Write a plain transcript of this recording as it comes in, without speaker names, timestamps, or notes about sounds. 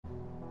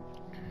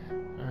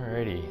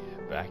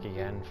back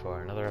again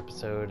for another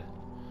episode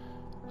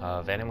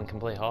of Anyone Can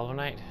Play Hollow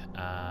Knight.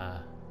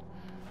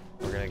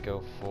 We're gonna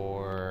go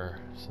for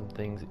some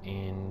things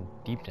in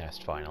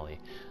Deepnest finally.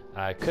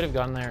 I could have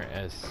gone there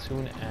as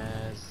soon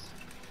as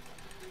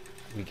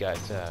we got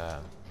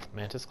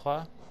Mantis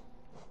Claw.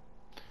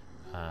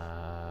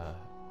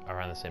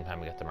 Around the same time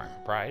we got the Mark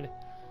of Pride,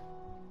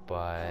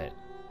 but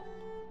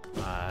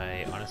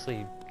I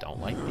honestly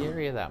don't like the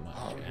area that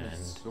much and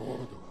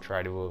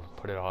try to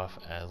put it off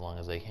as long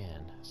as I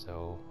can.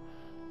 So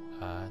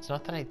it's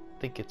not that I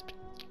think it's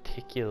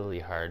particularly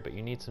hard, but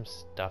you need some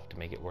stuff to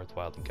make it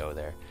worthwhile to go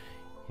there.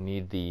 You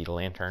need the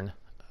lantern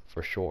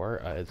for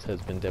sure. It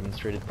has been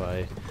demonstrated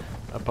by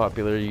a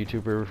popular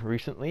YouTuber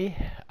recently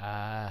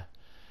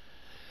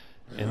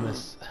in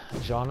this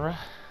genre.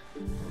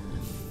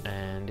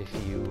 And if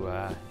you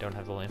don't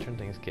have the lantern,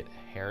 things get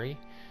hairy.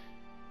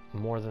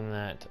 More than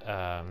that,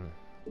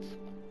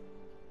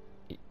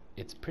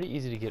 it's pretty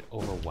easy to get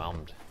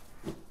overwhelmed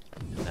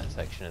in that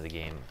section of the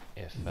game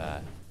if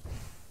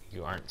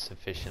you aren't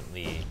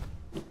sufficiently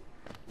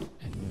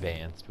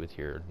advanced with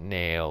your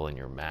nail and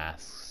your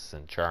masks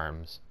and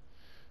charms.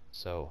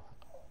 So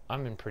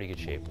I'm in pretty good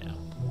shape now.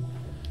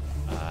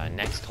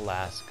 Next to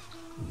last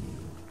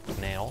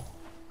nail,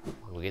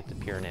 we'll get the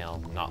pure nail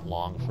not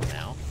long from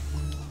now.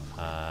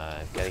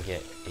 I've got to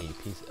get a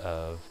piece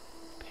of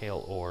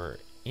pale ore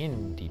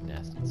in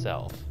Deepnest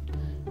itself,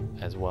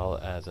 as well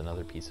as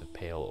another piece of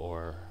pale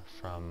ore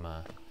from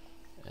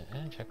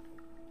check.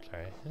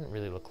 Sorry, I didn't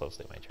really look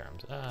closely at my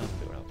charms. I'm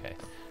doing okay.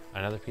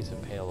 Another piece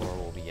of pale ore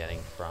we'll be getting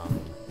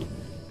from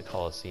the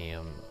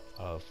Colosseum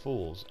of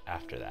Fools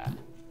after that.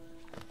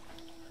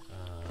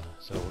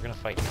 So we're gonna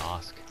fight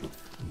Nosk.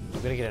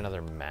 We're gonna get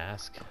another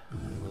mask, I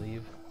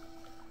believe.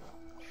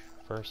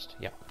 First,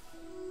 yep.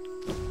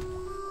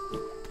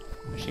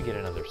 I should get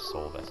another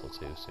soul vessel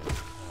too soon.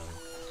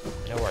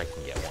 I know where I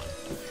can get one.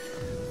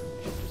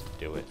 I should just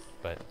do it,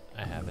 but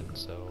I haven't,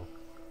 so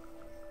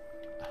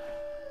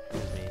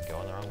here's me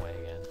going the wrong way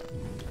again.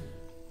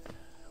 I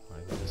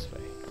want to go this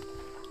way.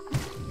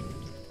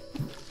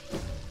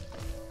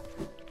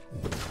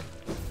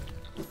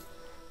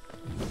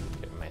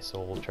 Get my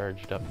soul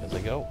charged up as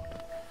I go.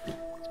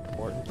 It's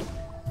important.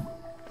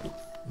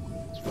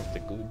 It's what the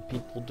good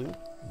people do,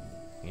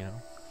 you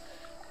know?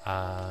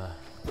 I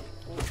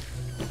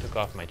took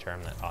off my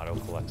charm that auto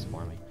collects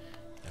for me.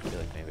 I feel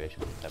like maybe I should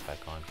put that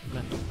back on.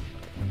 Nah.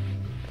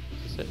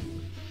 Is this it?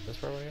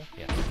 This where we go?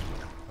 Yeah.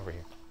 Over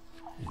here.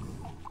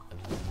 And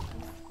then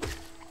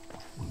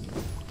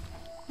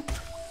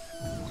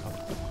up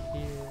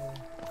here.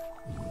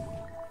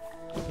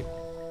 Yep.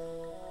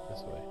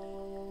 This way.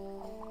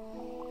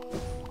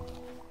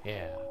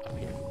 Yeah, up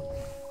here.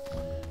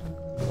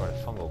 We've got a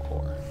fungal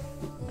core.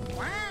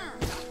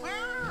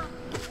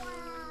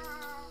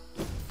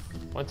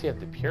 Once you have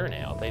the pure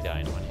nail, they die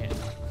in one hit.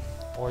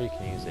 Or you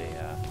can use a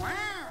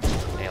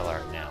nail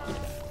art now.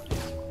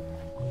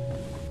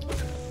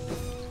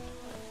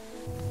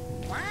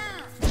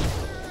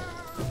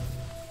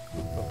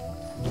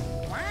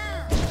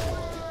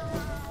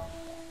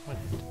 One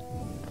hit.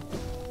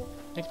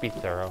 You have to be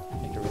thorough. You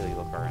have to really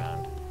look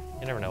around.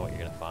 You never know what you're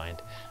going to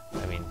find.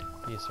 I mean,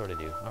 you sort of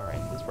do.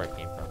 Alright, this is where it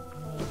came from.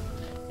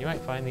 You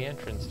might find the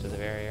entrance to the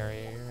very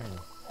area you're in.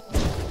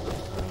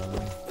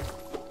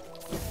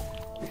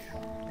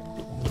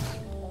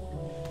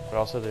 But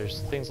also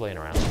there's things laying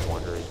around like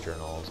Wanderer's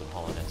Journals and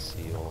Hollowness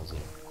Seals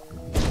and,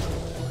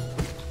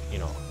 you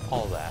know,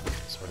 all that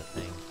sort of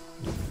thing.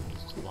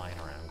 Just lying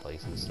around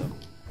places, so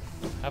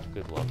have a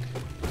good look.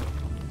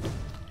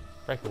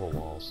 Breakable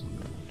walls,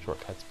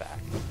 shortcuts back,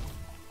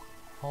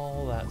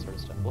 all that sort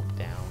of stuff. Look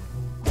down,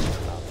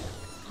 up.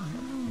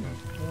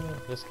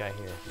 This guy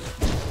here.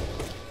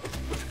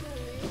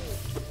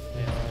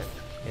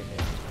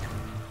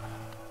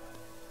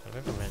 Have I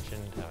ever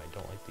mentioned how I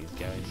don't like these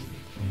guys?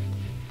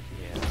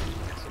 Yeah,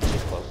 it's a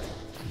big cloak.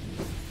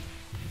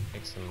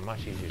 Makes them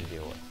much easier to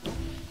deal with.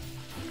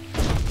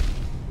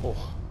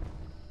 Oh,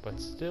 but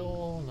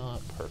still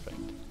not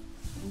perfect.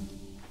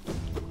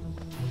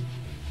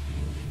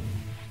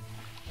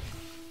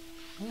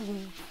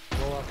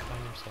 Roll up on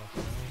yourself.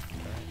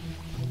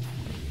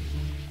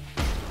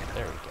 Right.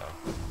 There we go.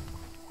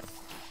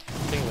 The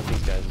thing with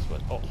these guys is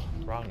when, oh,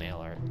 wrong nail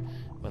art.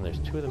 When there's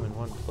two of them in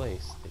one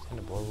place, they tend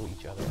to blow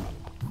each other up.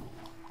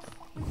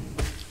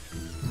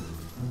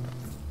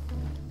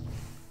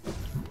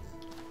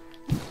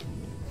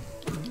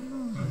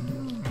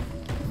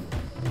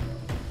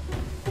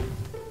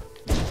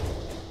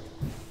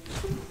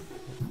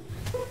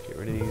 Get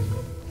rid of these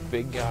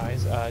big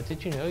guys.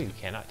 Did you know you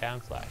cannot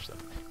down slash them?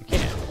 You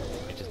can.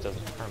 It just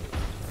doesn't harm them.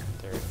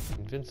 They're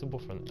invincible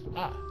from the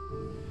what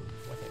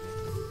hit me?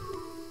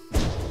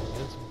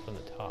 Invincible from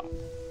the top,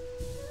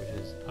 which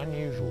is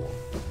unusual.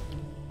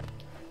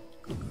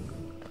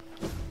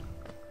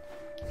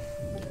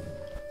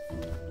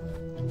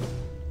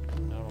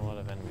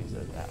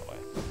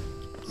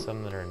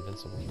 Some that are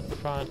invincible from the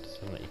front,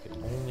 some that you can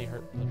only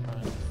hurt from the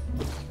front.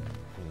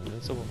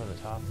 Invincible from the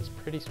top is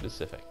pretty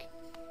specific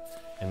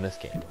in this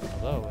game.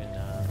 Although in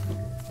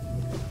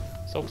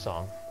Silk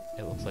Song,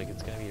 it looks like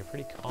it's going to be a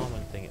pretty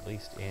common thing, at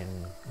least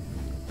in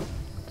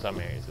some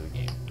areas of the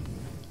game.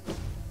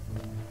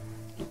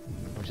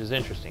 Which is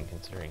interesting,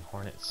 considering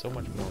Hornet's so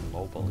much more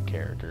mobile a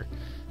character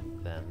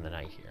than the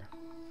Knight here.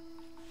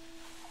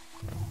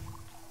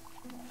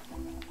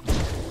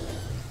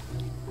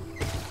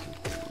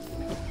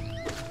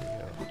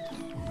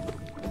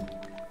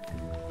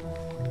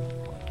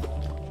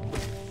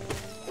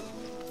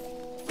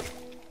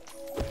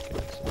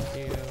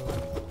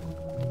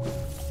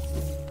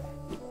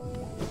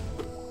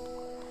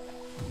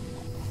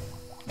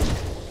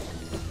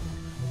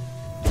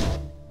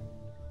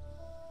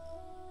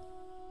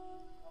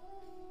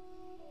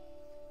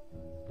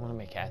 One of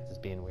my cats is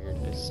being weird.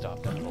 I just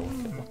stopped up to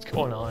look at what's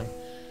going on.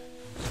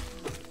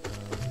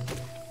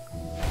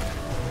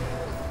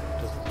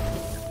 Doesn't seem to be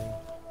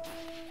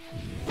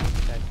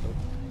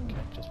moving.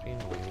 Cat just being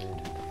weird.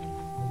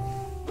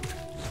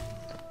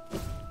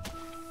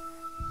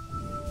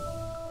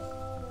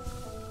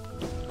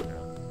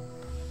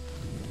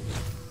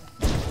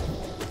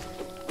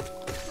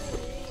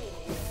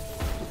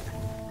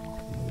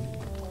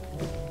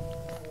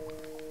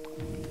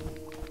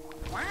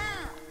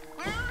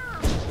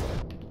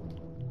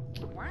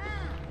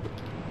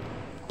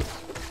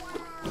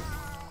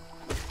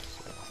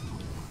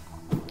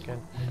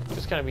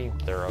 Just kind of being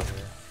thorough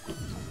here.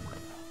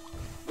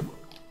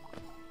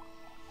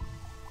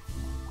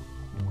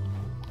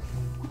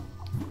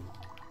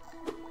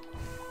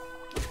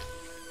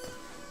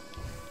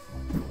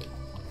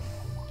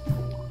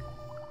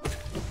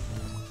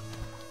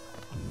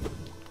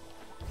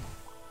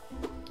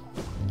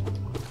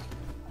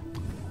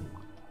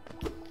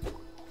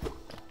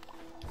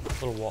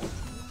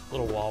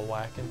 Little wall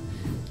whacking.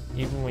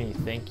 Even when you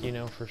think you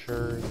know for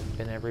sure, you've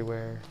been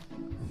everywhere.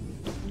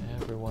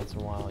 Every once in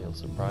a while you'll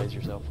surprise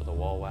yourself with a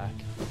wall whack.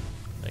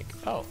 Like,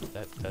 oh,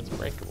 that's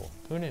breakable.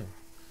 Who knew?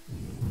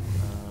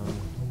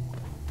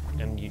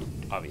 And you,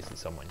 obviously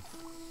someone.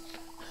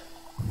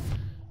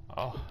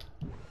 Oh,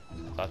 I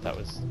thought that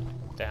was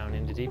down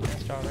into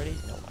Deepnest already.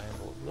 No, I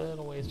have a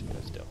little ways to go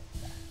still.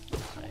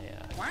 I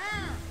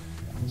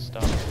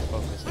stopped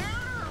focusing on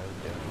what I was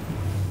doing.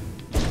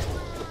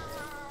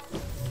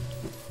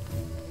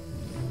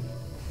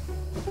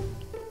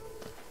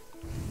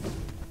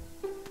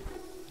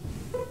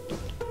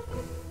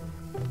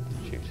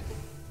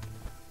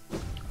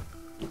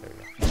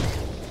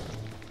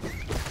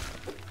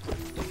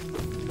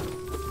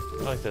 I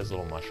like those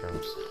little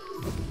mushrooms.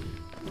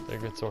 They're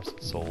a good source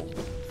of soul.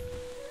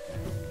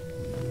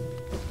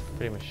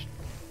 Pretty much,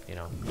 you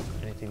know,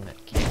 anything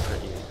that can't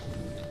hurt you.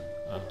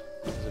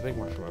 There's a big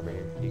mushroom over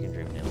here. You can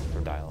dream nail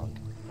for dialogue.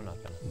 I'm not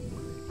gonna.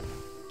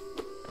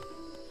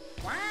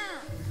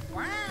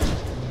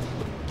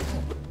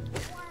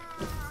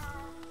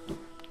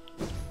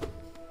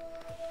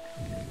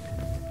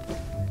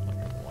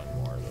 One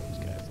more of those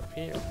guys up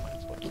here. Might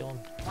as well kill him.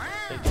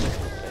 Take it.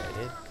 Okay, I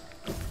did.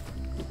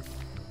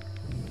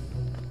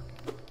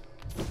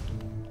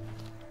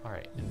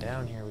 And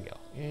down here we go,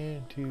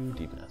 into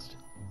Deepnest.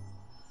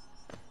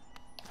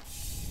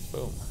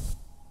 Boom.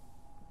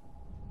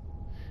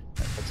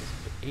 That puts us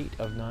at 8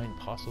 of 9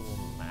 possible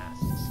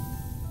masks.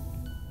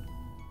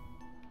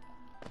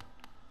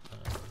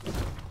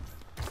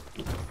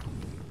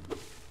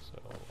 So,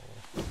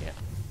 yeah.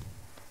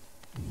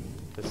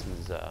 This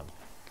is,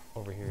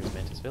 over here is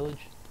Mantis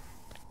Village.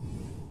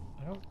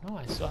 I don't know,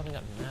 I still haven't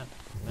gotten the map.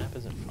 The map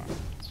isn't far.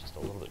 It's just a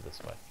little bit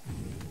this way.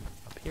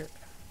 Up here.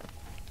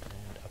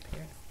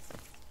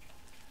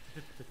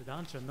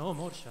 One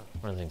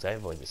of the things, I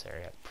avoid this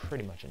area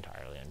pretty much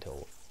entirely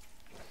until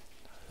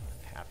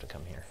I have to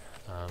come here.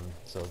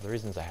 So the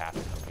reasons I have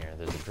to come here,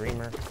 there's a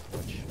Dreamer,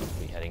 which we'll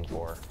be heading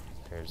for.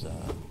 There's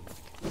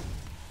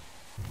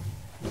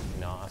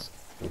Nosk,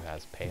 who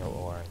has Pale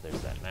Ore.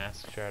 There's that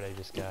Mask Shard I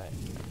just got.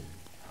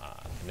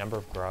 A number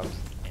of grubs,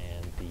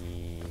 and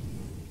the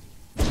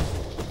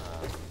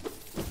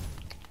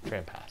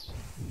Tram Pass.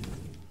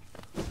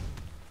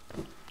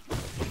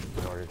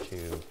 In order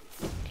to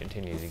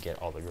continue to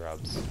get all the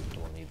grubs,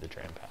 we'll need the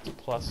Tram Pass.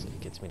 Plus, it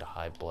gets me to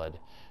high blood,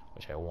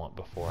 which I want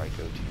before I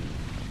go to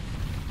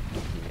the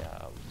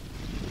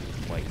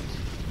White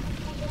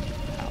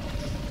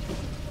Palace.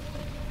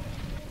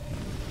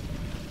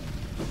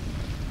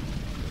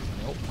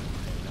 Nope,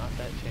 I'm not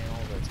that channel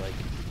that's like,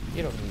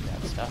 you don't need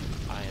that stuff.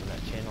 I am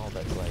that channel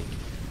that's like,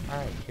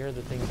 alright, here are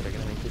the things that are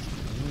going to make this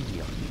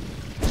easy on you.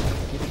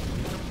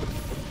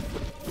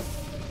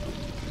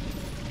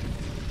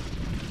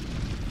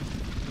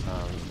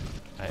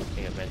 I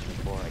think I've mentioned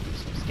before, I do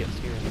some skips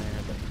here and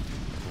there, but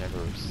never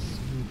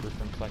super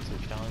complex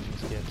or challenging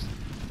skips.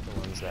 The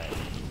ones that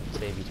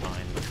save you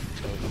time,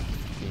 so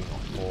being a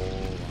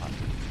whole lot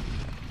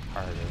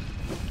harder.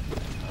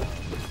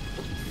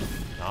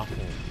 And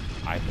often,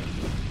 I think,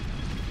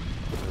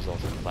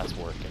 results in less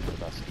work and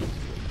less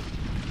easy.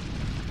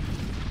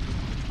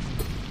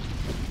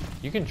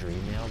 You can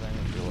dream nail them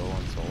if you're low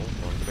on soul.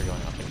 The ones that are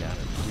going up and down,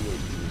 it's really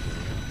easy to dream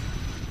nail.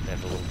 They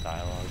have a little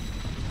dialogue,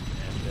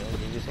 and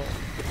they'll give you soul.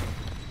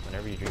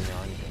 Whenever you dream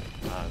nail anything.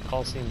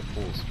 Coliseum of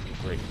Fools is a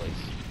great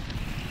place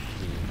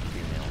to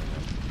dream nail.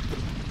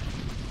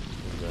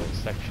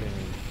 section,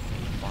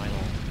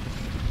 final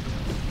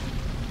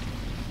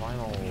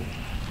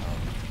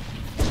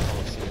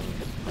Coliseum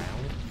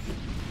round,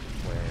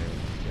 where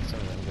there's some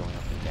of them going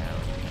up and down.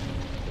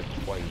 They're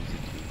quite easy to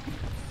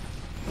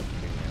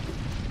figure out.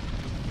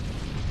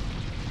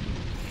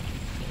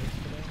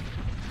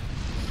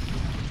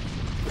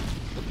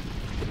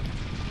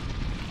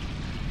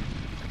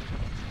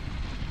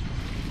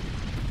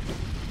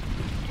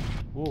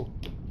 Ooh.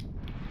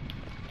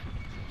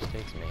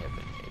 Mistakes may have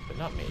been made, but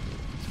not made.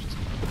 It's just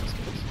minor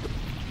mistakes.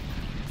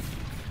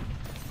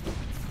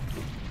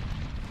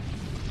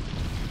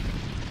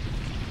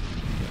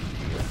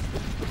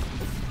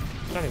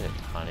 It's not even a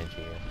tonnage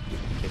here.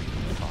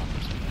 15 o'clock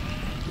or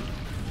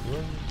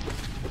something.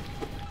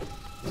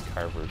 These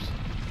carvers.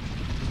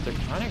 They're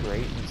kind of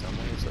great in some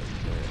ways. Like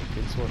they're a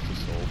good source of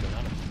soul. They're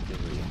not a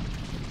particularly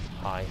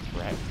high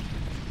threat.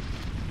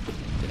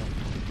 They don't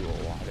do a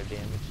lot of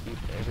damage to you,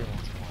 but every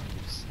once in a while they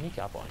just sneak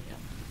up on you.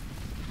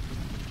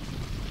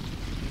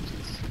 Which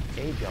is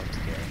a jump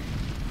scare.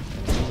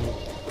 And B,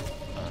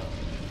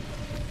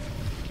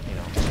 you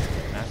know,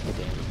 massive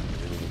damage is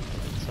really good.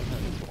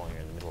 Sometimes while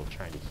you're in the middle of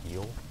trying to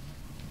heal,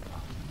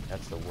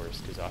 that's the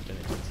worst, because often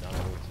it's not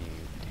only do you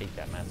take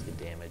that massive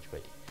damage,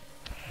 but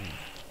you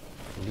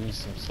lose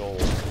some soul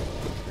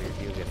for your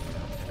heal getting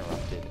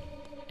interrupted,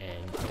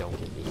 and you don't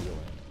get the heal in.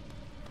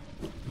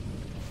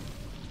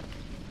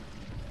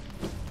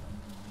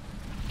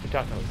 Keep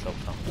talking about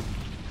Silksong.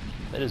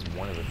 That is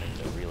one of the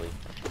things I really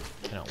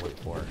cannot wait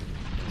for in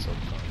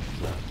Silksong,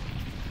 is that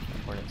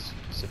Hornet's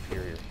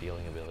superior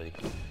healing ability.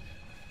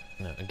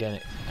 Now,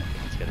 again, I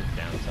think it's got its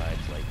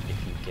downsides, like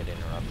if you get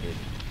interrupted,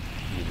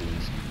 you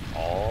lose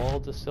all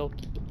the silk.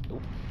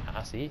 Oop,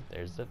 see,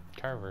 there's the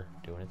carver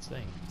doing its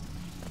thing.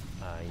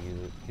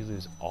 You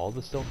lose all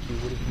the silk you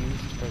would have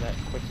used for that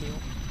quick heal.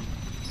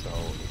 So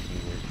if you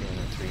were doing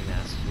the 3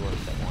 mass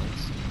dwarfs at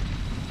once,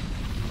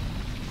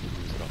 you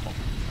lose it all.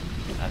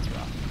 That's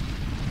rough.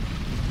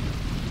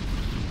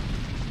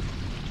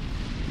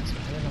 So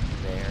heading up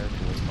there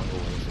towards Fungal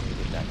Waste, and you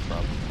get that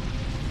trouble.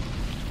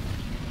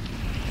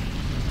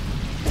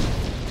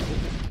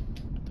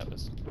 That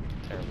was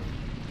terrible.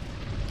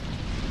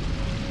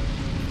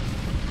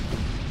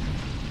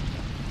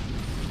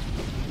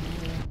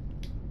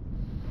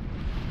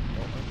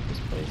 Don't like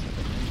this place. I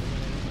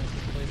don't like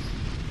this place.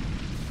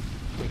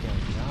 Again,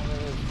 not a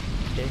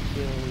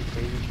particularly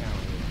crazy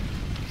challenge.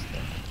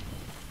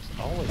 Just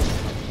always.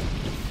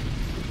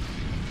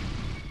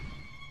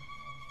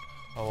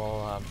 Oh well,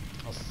 I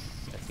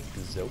think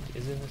Zote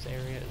is in this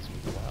area as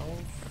well.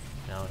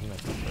 No, he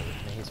might be further.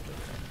 No, he's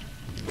further.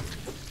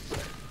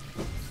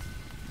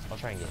 I'll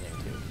try and get him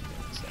too.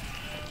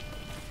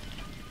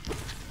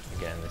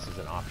 Again, this is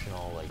an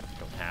optional, like, you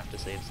don't have to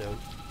save Zote.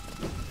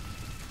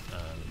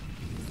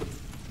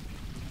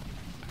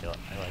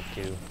 I like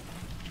to.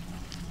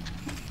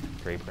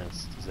 Grey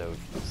Prince Zote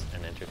is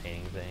an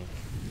entertaining thing.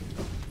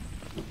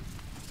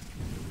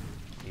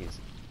 He's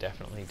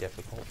definitely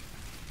difficult.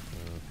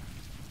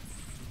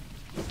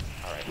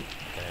 Alright,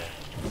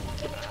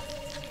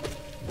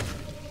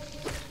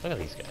 look at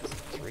these guys.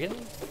 3 of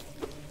them?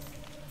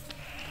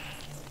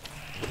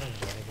 None of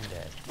them are even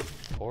dead.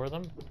 4 of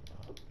them?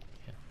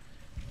 Yeah.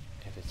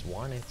 If it's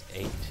 1, it's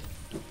 8.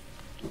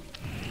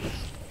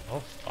 Oh,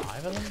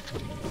 5 of them?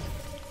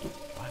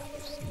 Wow,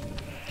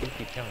 they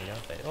keep counting,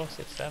 don't they? Oh,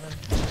 6, 7.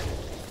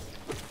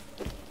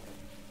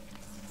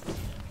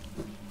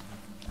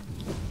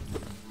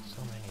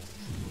 So many of these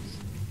things.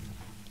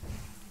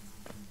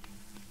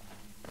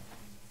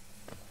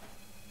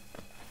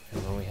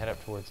 And when we head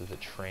up towards where the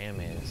tram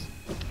is,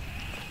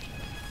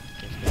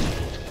 there's gonna be,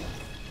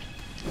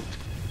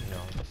 you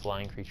know, the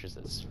flying creatures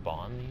that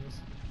spawn these.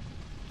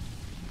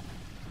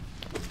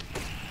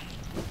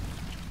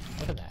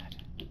 Look at that.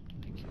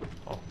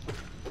 Oh.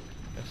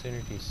 No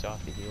sooner do you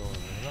stop the heal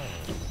and run on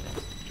these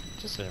things.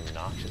 Just an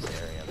obnoxious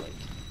area, like,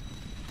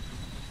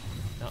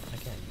 not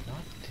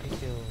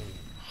particularly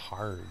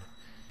hard.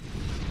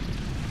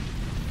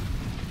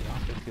 You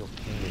often feel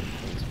pain in the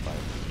face by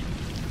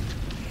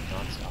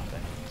non-stop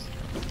enemies.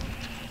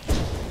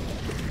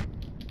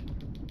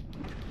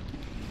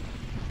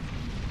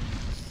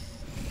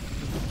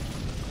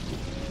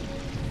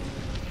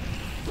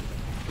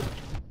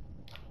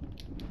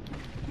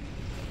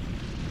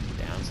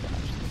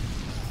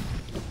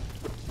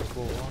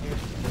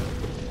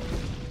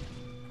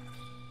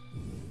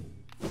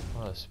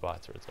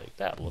 Spots where it's like,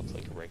 that looks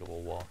like a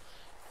breakable wall,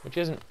 which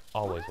isn't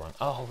always one.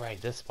 Oh,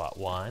 right, this spot.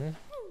 1,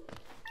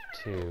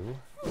 2,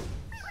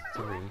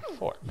 3,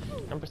 4.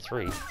 Number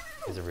 3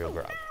 is a real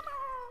grub.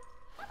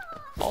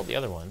 All the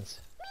other ones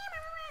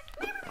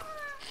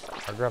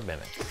are grub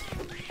mimics.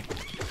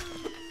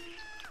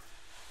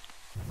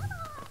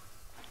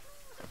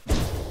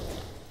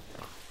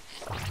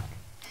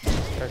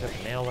 Try to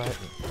nail that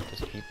and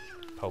just keep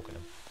poking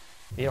them.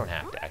 You don't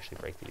have to actually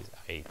break these.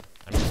 I'm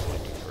just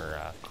looking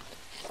for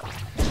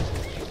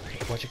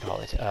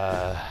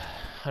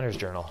Hunter's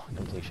Journal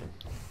completion.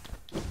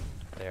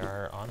 They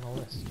are on the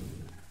list.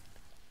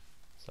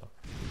 So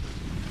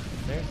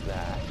there's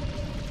that.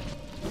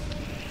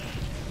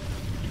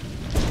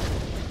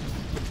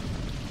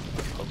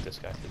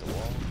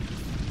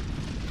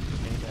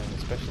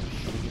 especially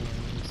shooting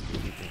enemies.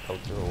 You can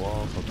poke through a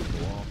wall, poke through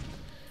the wall.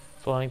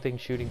 Flying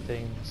things, shooting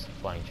things.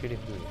 Flying, shooting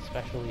things,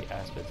 especially.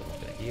 Aspids, I'm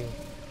looking at you.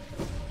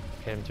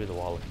 Hit him through the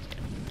wall if you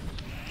can.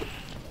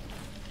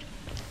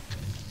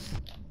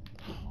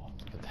 Oh,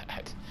 look at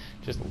that.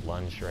 Just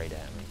lunged right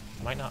at me.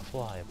 Might not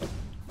fly, but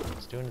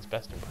it's doing its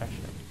best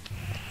impression.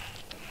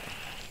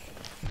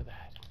 Look at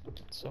that.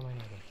 So many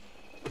of them.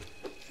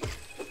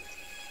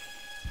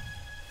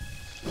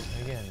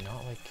 Again,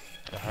 not like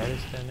the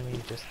hardest enemy,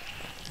 just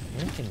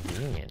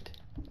inconvenient.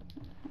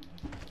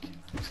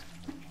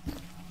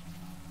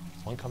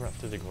 One coming up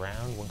through the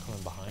ground, one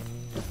coming behind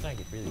me. Nothing I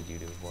could really do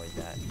to avoid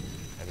that.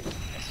 I mean,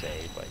 I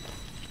say, but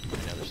I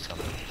know there's some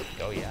just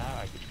like, oh yeah,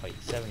 I could fight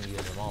 70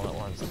 of them all at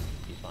once and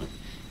it'd be fun.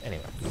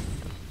 Anyway,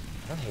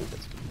 I don't hate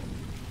those people.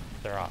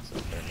 They're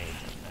awesome. They're amazing.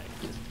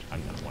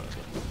 I'm not one of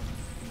them.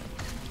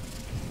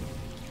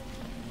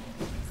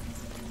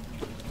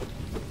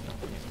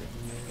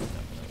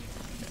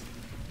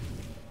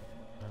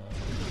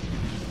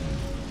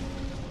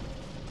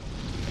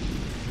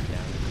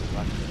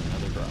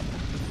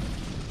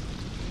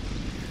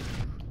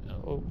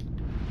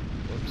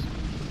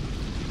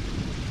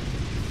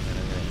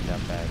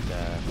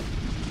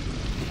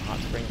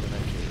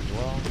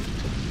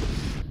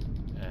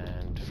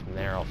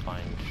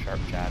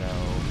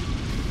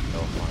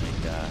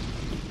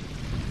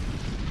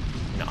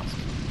 Nosk.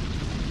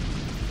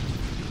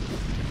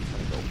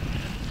 I'm gonna go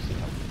see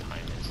how the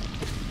time is. I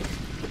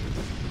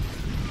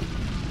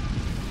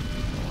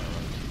don't want to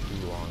run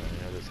too long. I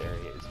know this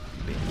area is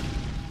big.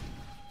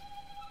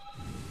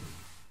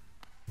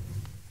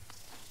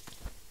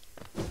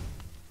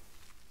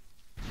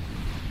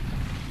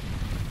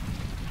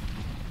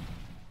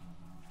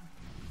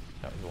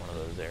 That was one of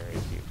those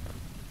areas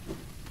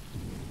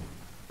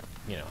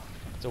you know,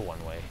 it's a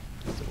one-way,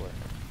 as it were.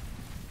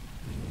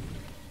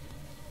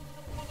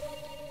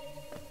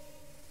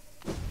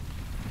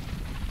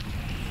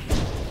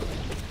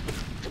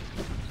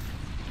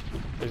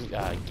 There's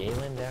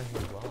Gailin down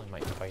here as well. I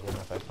might fight him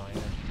if I find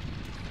him.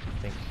 I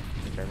think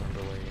I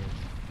remember where he is.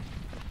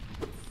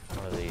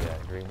 One of the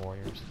Dream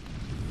Warriors.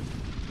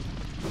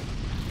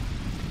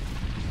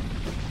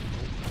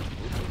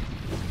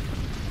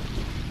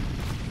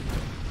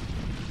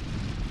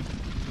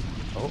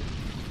 Oh,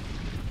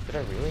 did I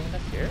really end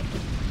up here?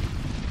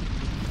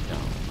 No,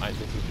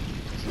 this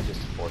is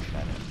just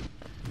foreshadowing.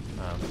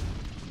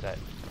 That.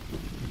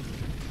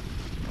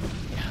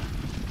 Yeah.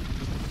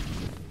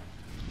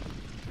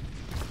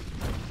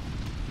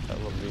 That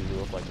little dude who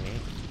looked like me.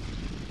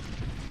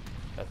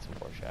 That's some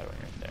foreshadowing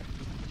right there.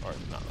 Or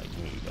not like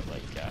me, but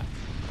like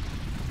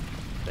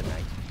the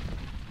knight.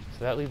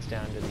 So that leads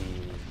down to the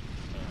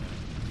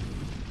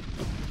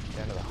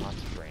hot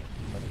spring.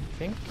 But I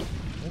think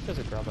there's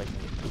a grub I can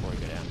get before we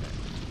go down there.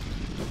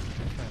 I'm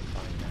gonna try and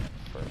find that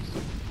first.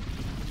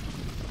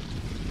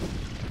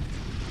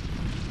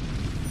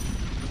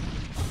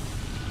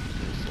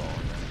 Pretty slow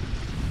on that.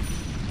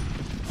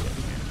 Get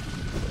here.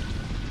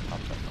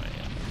 Popped up my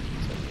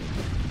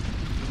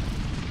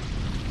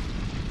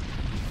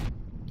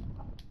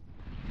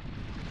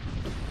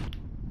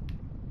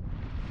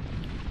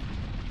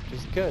which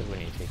is good when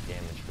you take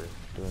damage for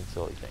doing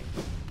silly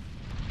things.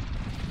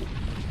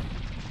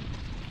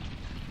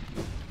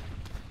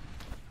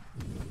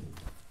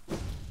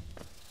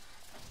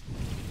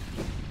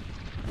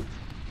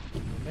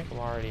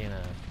 Already in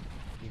a,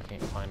 you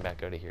can't climb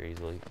back out of here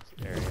easily, this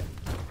area.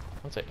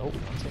 Once I hit a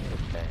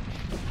bench.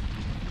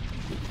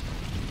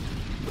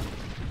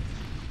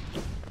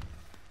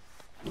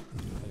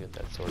 I'll get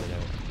that sorted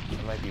out.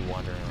 I might be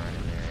wandering around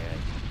in the area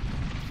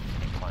I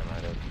can't climb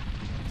out of,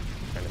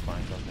 trying to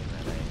find something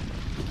that I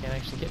can't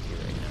actually get to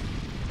right now.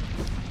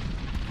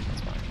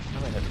 That's fine. I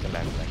might have to come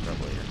back to that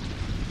grub later.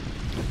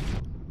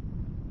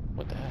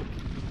 What the heck?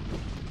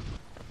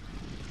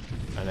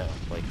 I know,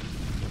 like,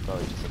 it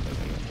probably just looked like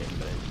I got hit,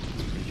 but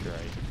I'm pretty sure I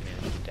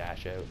managed to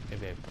dash out.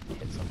 Maybe I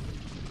hit something.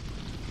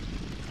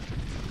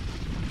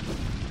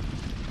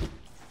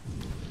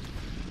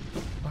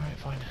 Alright,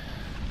 fine.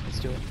 Let's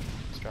do it.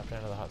 Let's drop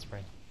down to the hot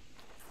spring.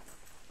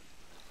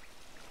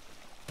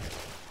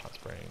 Hot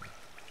spring.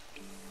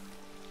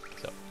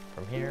 So,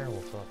 from here,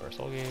 we'll fill up our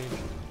soul gauge.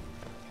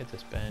 Hit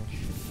this bench.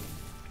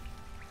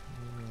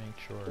 Make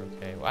sure,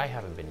 okay. Well, I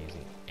haven't been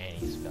using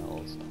any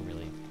spells. I'm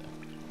really...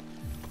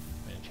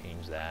 I'm going to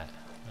change that.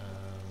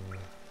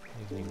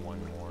 Using one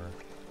more.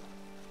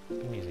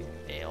 I'm using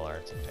nail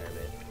arts a fair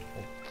bit.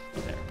 Oh,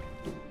 there.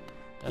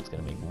 That's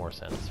going to make more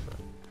sense for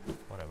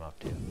what I'm up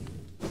to.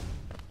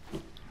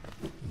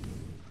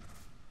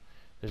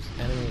 There's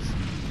enemies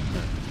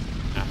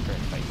after I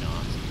fight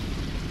Nosk.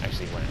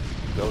 Actually, when I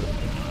go to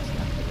fight Nosk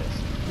after this,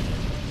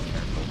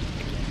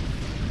 again.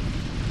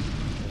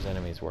 There's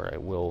enemies where I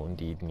will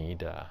indeed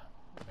need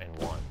and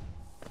want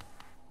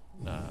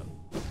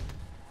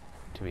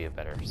to be a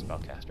better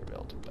spellcaster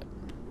build, but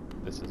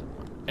this isn't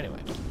one.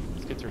 Anyway,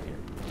 let's get through here.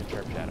 Get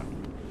Sharp Shadow.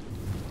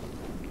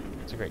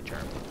 It's a great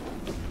charm.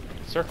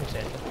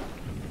 Circumstantial.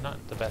 Not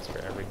the best for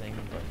everything,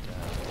 but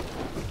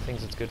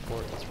things it's good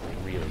for, it's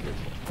really good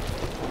for.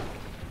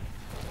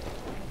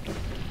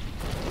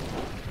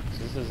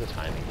 this is a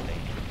timing thing.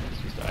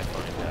 It's just I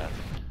find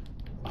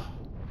oh,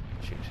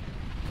 shoot.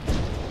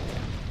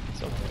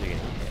 Sometimes you're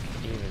gonna hit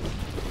even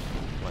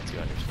once you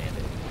understand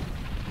it.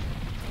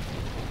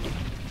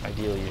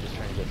 Ideally, you're just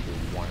trying to get through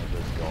one of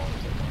those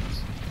golems at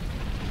once.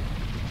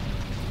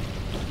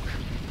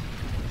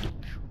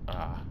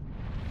 Ah.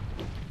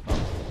 Oh.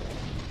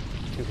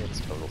 2 hits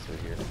total through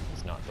here.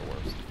 It's not the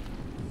worst.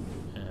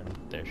 And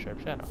there's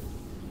Sharp Shadow.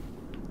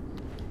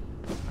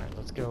 Alright,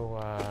 let's go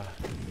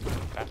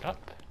back up.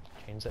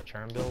 Change that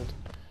charm build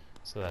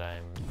so that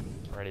I'm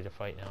ready to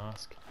fight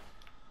Nosk.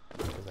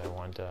 Because I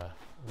want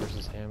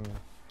versus him.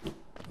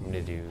 I'm going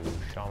to do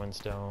Shaman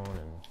Stone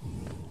and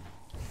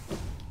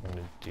I'm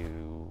going to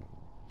do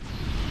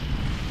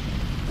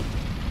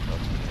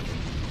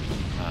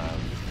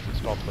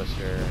Skull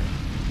Twister,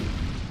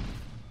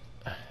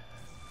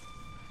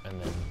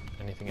 and then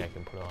anything I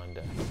can put on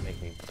to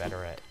make me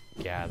better at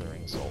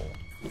gathering soul,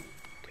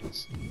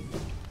 because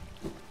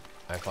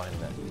I find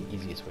that the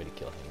easiest way to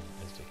kill him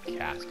is to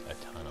cast a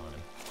ton on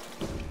him.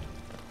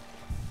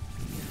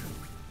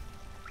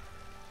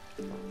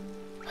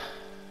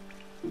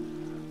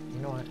 You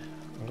know what?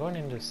 I'm going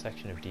into a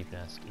section of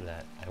Deepnest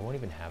that I won't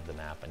even have the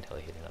map until I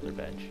hit another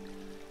bench.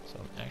 So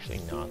I'm actually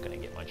not going to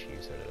get much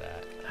use out of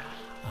that.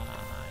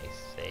 I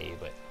say,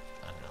 but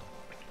I don't know.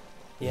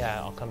 Yeah,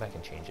 I'll come back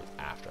and change it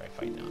after I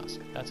fight Nosk.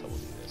 That's how we'll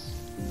do this.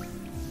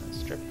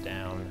 Strip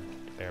down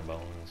to bare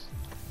bones.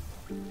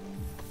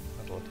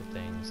 I've looked at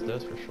things.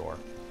 Those for sure.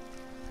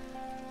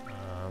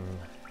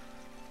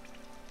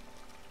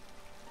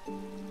 I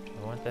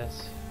want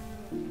this.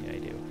 Yeah, I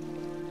do.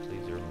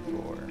 Leaves room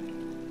for...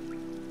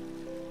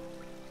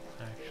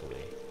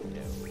 Actually,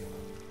 no.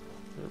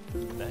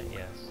 That,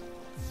 yes.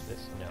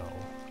 This, no.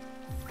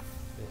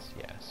 This,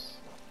 yes.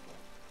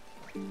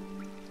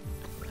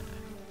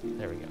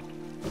 There we go.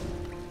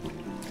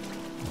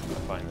 I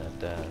find that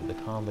the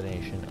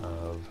combination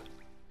of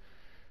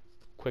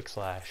Quick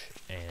Slash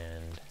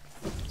and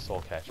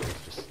Soul Catcher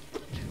is just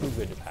too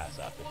good to pass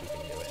up if you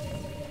can do it.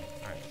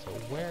 Alright, so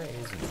where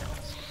is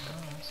Nosk?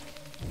 Nosk.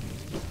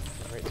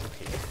 Right up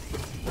here.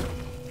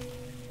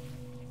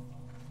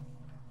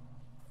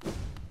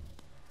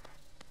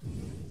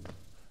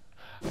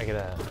 I get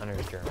a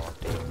Hunter's Journal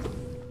update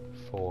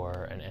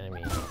for an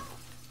enemy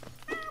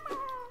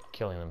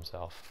killing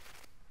themselves.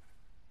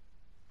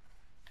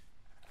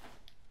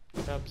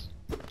 Grubs.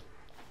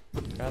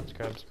 Grubs,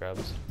 grubs,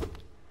 grubs.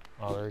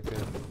 All are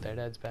good. Their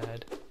dad's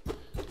bad.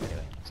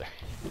 Anyway, sorry.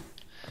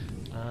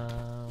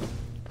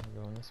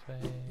 We're going this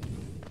way.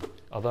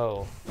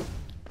 Although,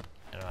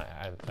 you know,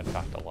 I've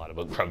talked a lot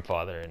about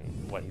Grubfather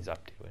and what he's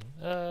up to.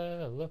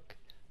 And, look,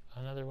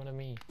 another one of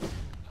me.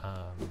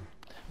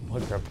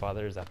 What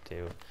Grubfather is up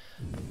to,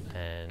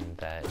 and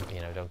that,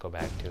 you know, don't go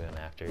back to him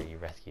after you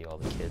rescue all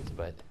the kids.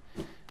 But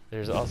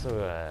there's also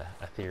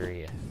a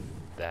theory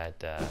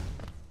that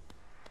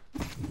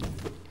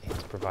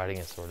he's providing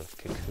a sort of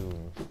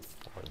cocoon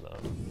for the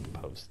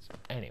post.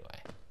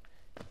 Anyway,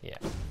 yeah.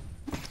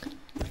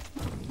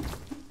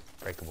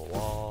 Breakable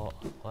wall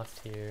on the left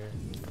here.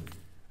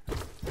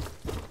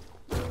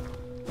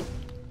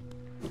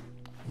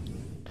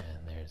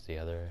 And there's the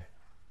other.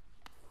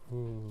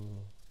 Ooh.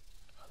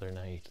 Other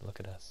night.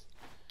 Look at us.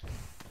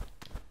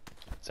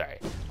 Sorry,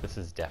 this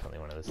is definitely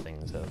one of those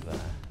things of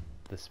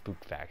the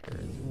spook factor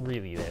is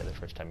really there the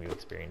first time you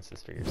experience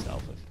this for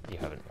yourself if you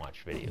haven't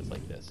watched videos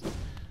like this.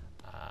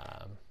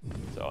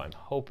 So I'm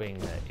hoping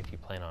that if you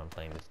plan on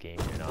playing this game,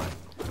 you're not,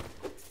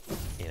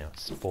 you know,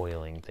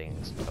 spoiling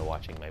things by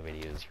watching my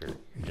videos. You're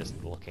just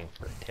looking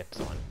for tips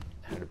on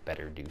how to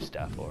better do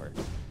stuff or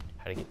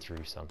how to get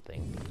through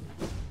something.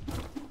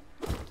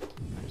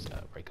 There's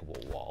a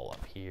breakable wall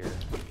up here.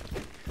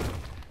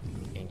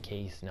 In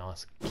case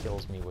Nosk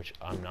kills me, which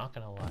I'm not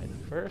gonna lie,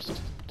 the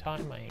first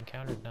time I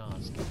encountered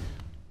Nosk,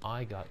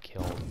 I got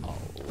killed a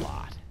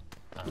lot.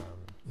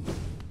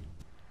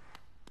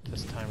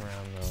 This time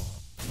around though,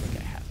 I think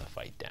I have the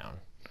fight down.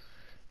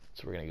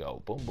 So we're gonna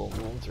go boom, boom,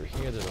 boom through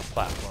here. There's a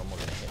platform we're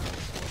gonna hit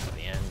at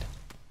the end.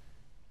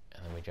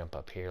 And then we jump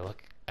up here.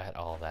 Look at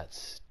all that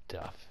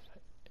stuff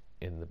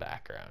in the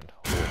background.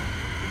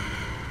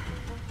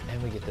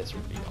 And we get this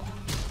reveal.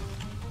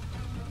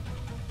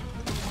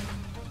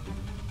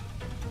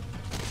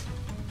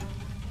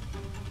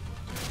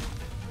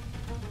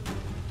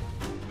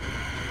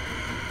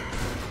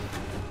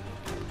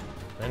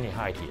 Then you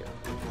hide here.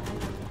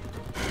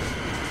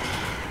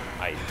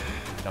 I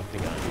dumped the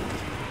gun.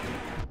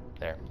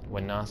 There.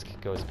 When Nosk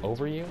goes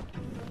over you,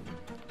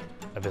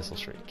 Abyssal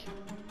Shriek.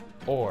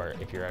 Or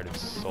if you're out of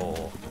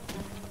soul.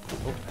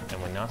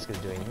 And when Nosk is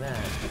doing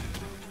that,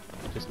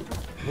 just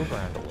move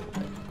around a little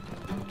bit.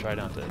 Try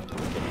not to get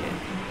hit.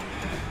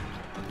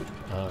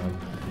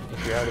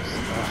 If you're out of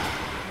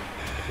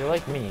if you're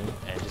like me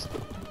and just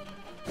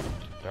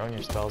throwing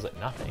your spells at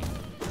nothing,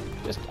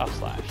 just up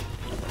slash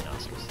when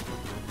Nosk is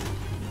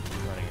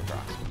running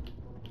across.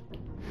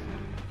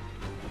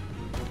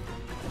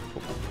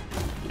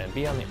 And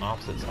be on the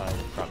opposite side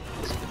from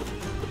Nosk.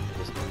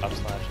 Just up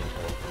slash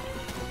until it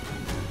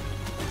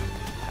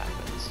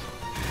happens.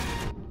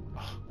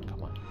 Oh,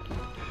 come on.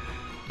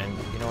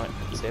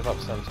 save up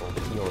some soul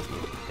to heal if you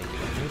think you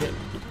don't need it.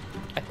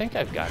 I think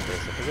I've got this.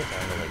 I think it's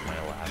down to like my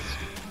last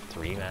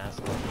 3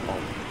 masks before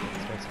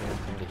it starts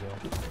getting them to heal.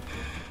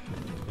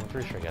 I'm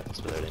pretty sure I got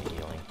this without any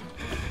healing.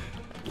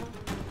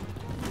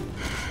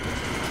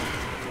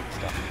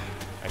 Stuff.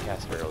 I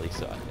cast it early,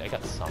 so I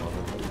got some of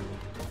them, but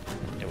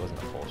it wasn't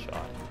a full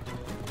shot.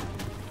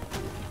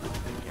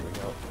 Here we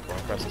go. Going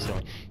across the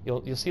ceiling.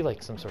 You'll see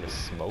like some sort of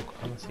smoke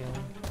on the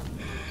ceiling.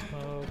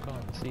 Smoke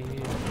on the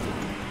ceiling.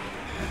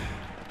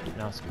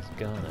 Nosk is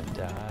gonna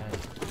die.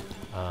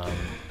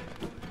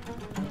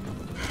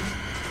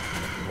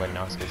 When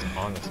Nosk is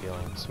on the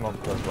ceiling,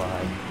 smoke goes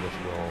by, which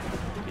will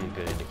be a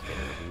good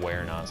indicator of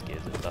where Nosk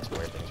is, and thus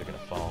where things are gonna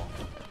fall.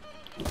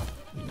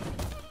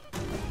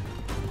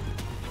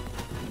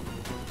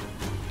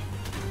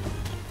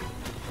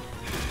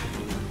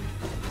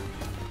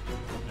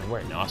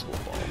 Where Nosk will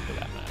fall, for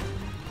that matter.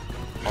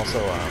 Also,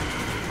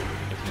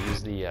 if you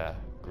use the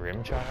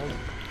Grim Child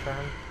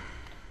charm,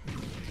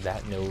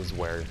 that knows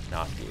where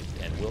Nosk is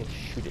and will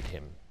shoot at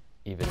him,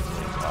 even if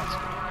he's lost.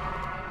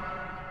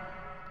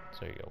 So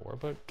there you go. We're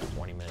about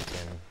 20 minutes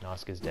in.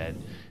 Nosk is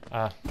dead.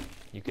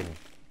 You can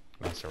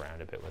mess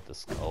around a bit with the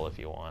skull if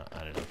you want.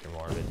 I don't know if you're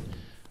morbid.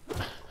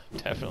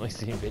 I've definitely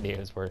seen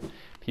videos where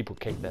people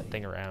kick that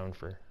thing around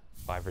for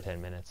 5 or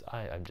 10 minutes.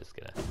 I'm just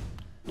gonna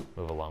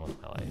move along with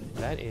my life.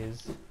 That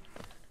is,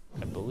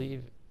 I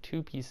believe,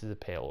 2 pieces of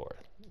pale ore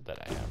that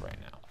I have right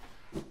now.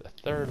 The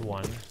third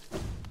one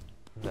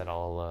that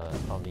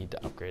I'll need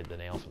to upgrade the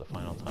nail for the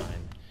final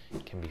time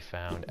can be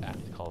found at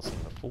the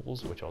Coliseum of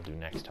Fools, which I'll do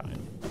next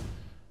time.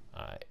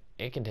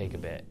 It can take a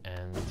bit,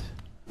 and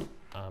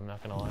I'm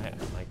not gonna lie, I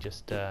might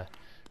just start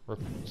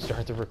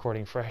the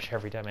recording fresh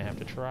every time I have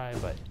to try,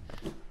 but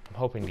I'm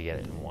hoping to get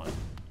it in one.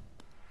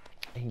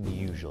 I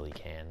usually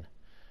can.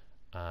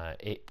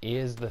 It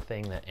is the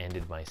thing that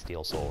ended my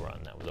Steel Soul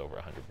run that was over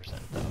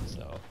 100% though,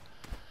 so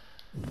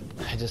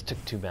I just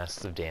took 2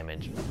 masks of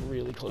damage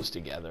really close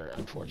together,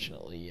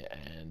 unfortunately,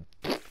 and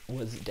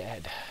was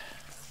dead.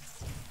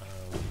 I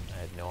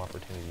had no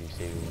opportunity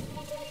to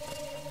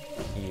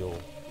heal.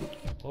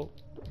 Oh,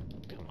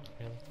 come on,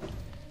 really?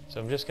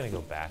 So I'm just gonna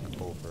go back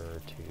over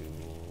to...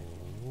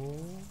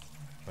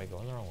 Am I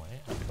going the wrong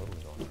way? I'm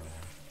totally going the wrong way.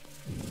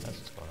 That's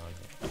what's going on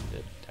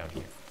here. Down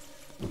here.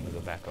 I'm gonna go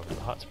back over to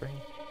the hot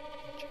spring.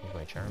 Change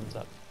my charms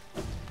up.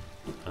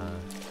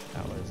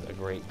 That was a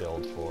great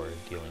build for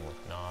dealing with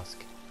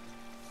Nosk.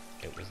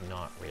 It was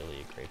not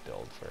really a great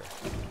build for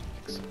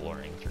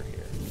exploring through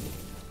here.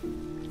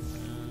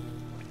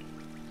 I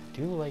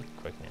do like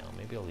Quick Nail.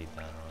 Maybe I'll leave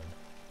that on.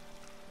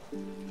 I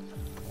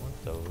want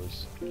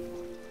those.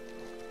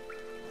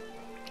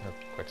 Or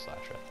Quick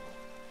Slash, right?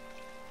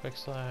 Quick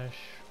Slash.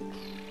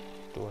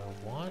 Do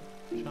I want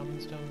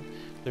Shaman Stone?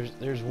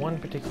 There's one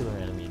particular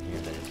enemy in here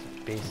that is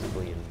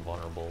basically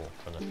invulnerable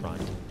from the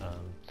front,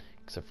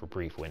 except for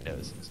brief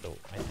windows. So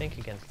I think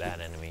against that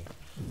enemy,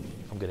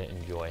 I'm gonna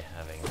enjoy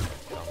having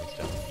Shaman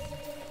Stone.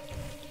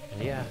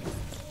 And yeah,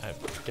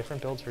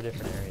 different builds for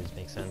different areas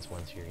make sense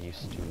once you're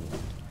used to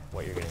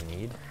what you're gonna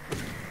need.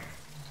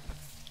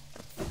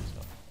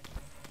 So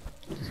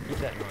just keep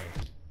that in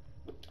mind.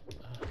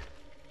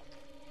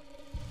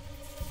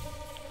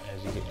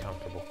 As you get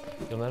comfortable.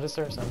 You'll notice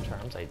there are some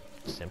charms I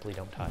simply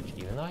don't touch,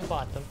 even though I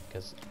bought them,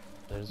 because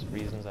there's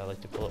reasons I like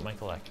to fill up my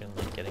collection,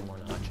 like getting more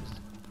notches.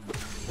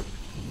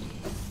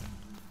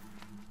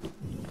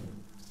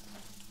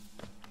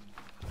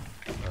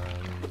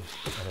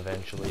 And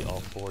eventually all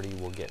 40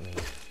 will get me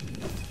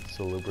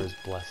Salubra's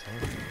Blessing,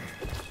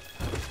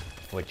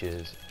 which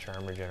is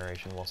charm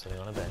regeneration while sitting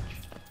on a bench.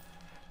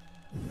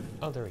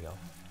 Oh, there we go.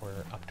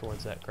 We're up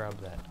towards that grub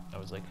that I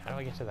was like, how do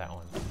I get to that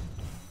one?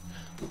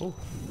 Ooh,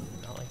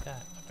 not like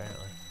that,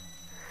 apparently.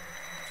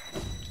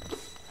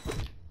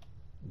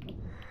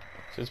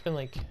 So it's been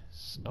like,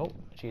 oh,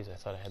 jeez, I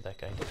thought I had that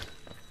guy down.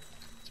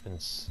 It's been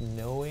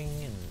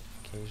snowing and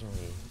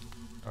occasionally,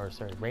 or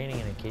sorry, raining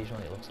and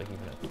occasionally it looks like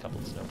even a couple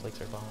of snowflakes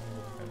are falling, is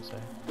what I'm trying to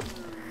say.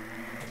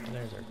 And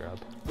there's our grub.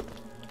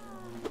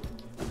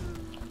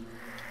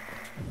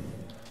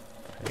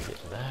 Trying to get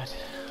to that.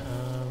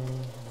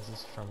 Is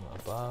this from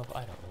above?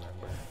 I don't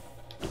remember.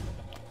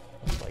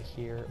 Looks like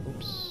here,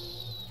 oops.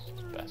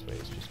 Best way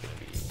is just going to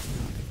be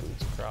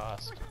boots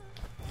crossed.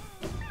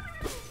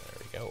 There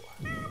we go.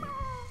 I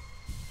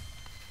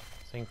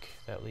think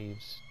that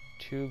leaves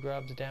 2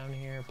 grubs down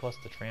here, plus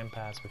the tram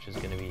pass, which is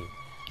going to be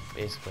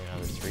basically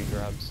another 3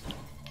 grubs.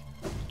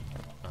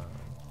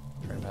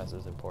 Tram pass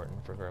is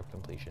important for grub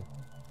completion,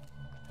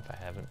 if I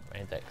haven't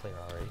made that clear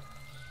already.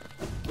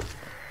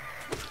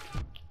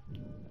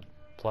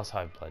 Plus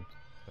Hive Blood,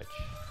 which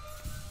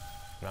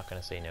I'm not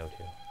going to say no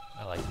to.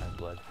 I like Hive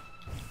Blood.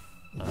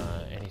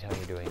 Anytime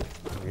you're doing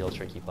real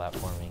tricky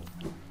platforming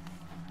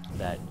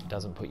that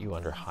doesn't put you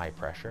under high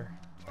pressure.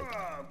 Like,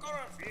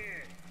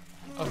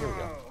 oh, here we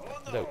go.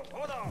 Zote.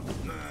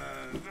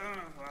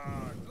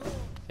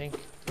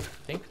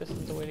 Think this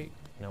is the way to...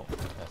 No,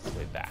 that's the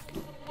way back.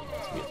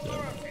 Once we get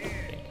Zote, I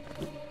think.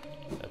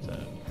 That's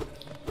a...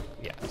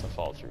 Yeah, it's a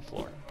fall through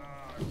floor.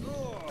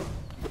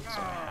 So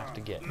I have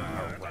to get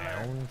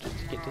around around to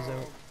get to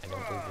Zote. I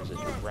don't believe there's a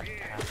direct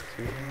path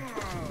to him.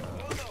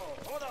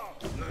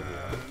 Could be wrong.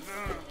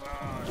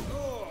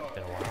 It's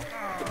been a while.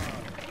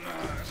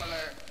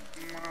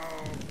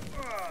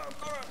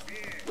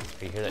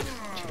 You hear that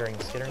chittering,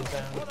 skittering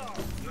sound?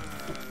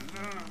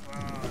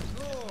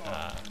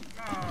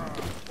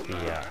 The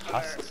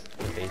husks,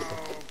 the basic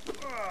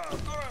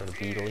sort of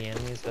beetly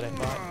enemies that I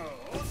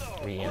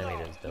fought,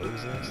 reanimated as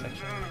those in this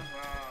section.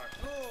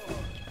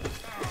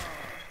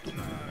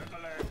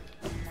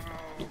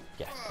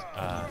 Yes,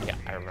 yeah,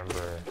 I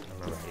remember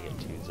how to get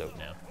to Zote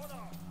now.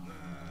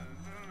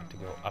 To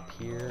go up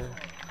here.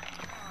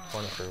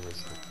 Cornifer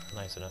was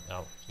nice enough.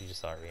 Oh, you just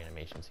saw a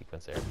reanimation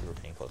sequence there if you were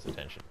paying close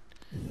attention.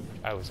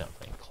 I was not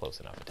paying close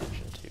enough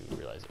attention to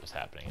realize it was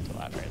happening until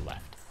after I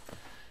left.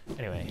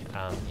 Anyway,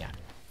 yeah,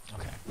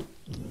 okay.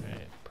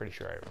 I'm pretty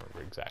sure I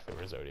remember exactly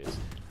where Zote is.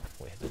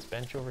 We have this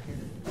bench over here.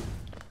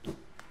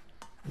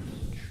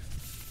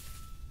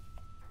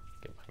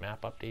 Get my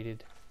map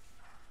updated.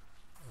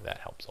 That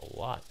helps a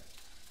lot.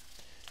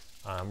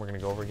 We're going to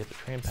go over and get the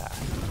tram pass.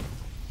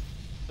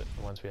 But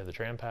once we have the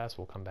tram pass,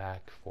 we'll come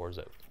back for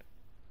Zote.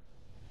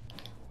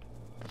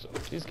 So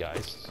these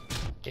guys,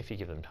 if you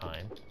give them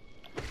time,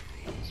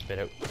 spit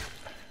out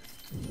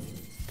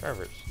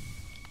carvers.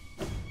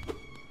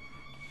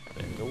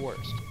 They're the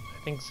worst.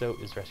 I think Zote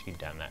is rescued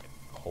down that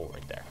hole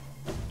right there.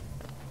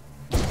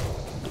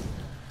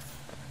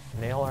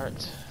 Nail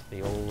art,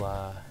 the old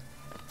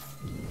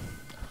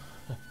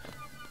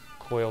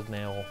coiled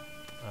nail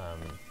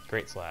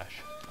great slash,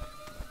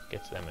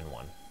 gets them in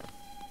one.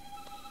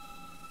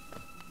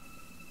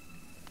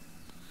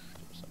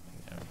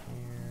 Something down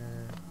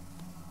here.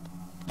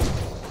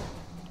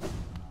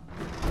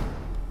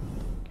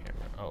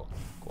 Camera. Oh,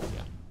 cool,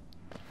 yeah.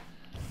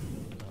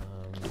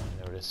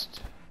 I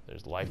noticed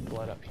there's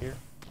lifeblood up here.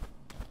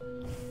 Let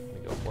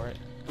me go for it.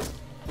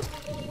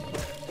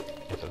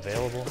 If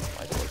available,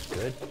 lifeblood's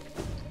good.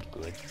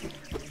 Good.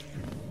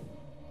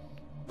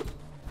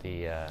 The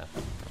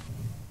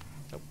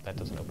nope, that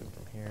doesn't open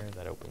from here.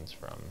 That opens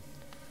from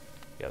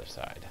the other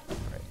side.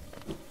 Right.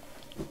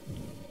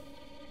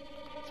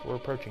 So we're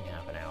approaching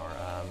half an hour.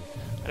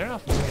 I don't know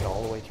if we made it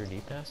all the way through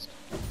Deepnest.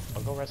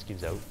 I'll go rescue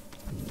Zote.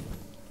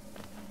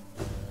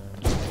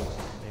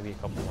 Maybe a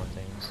couple more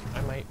things.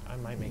 I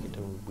might make it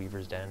to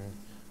Weaver's Den.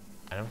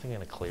 I don't think I'm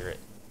gonna clear it.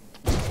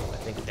 I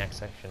think next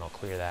section I'll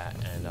clear that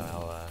and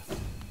I'll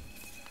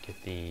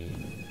get the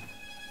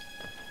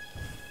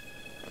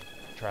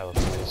trial of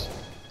Fuse.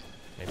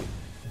 Maybe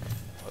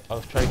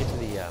I'll try to get to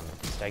the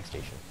Stag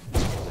Station.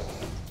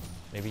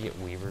 Maybe get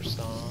Weaver's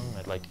Song.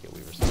 I'd like to get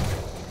Weaver's Song.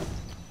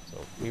 So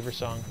Weaver's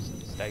Song,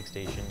 Stag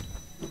Station,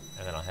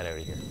 and then I'll head out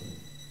of here.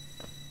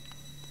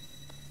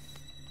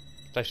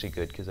 It's actually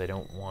good because I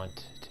don't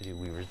want to do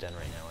Weaver's Den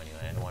right now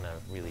anyway. I don't want to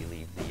really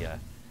leave the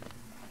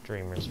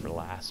Dreamers for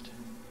last.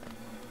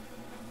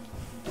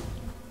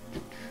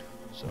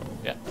 So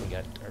yeah, we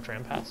got our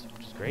tram pass,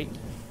 which is great. You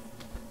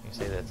can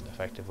say that's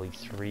effectively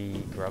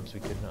 3 grubs we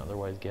couldn't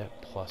otherwise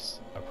get, plus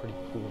a pretty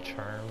cool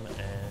charm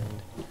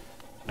and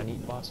a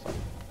neat boss fight,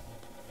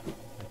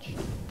 which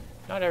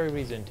not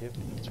everybody's into.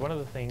 It's one of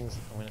the things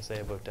I'm going to say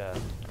about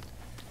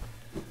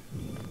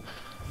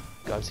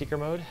Godseeker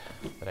mode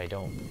that I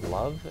don't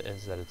love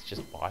is that it's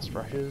just boss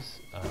rushes.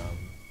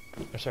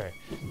 Or sorry,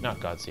 not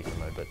Godseeker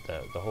mode, but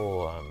the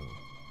whole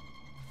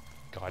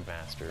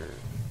Godmaster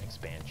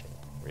expansion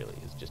really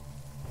is just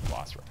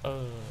boss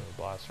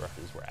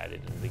rushes were added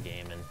into the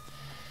game, and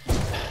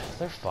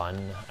they're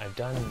fun. I've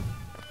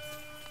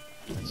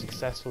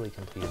successfully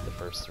completed the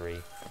first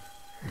 3.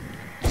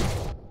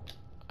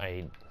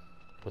 I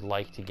would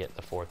like to get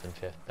the 4th and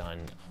 5th done.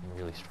 I'm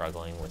really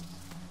struggling with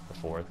the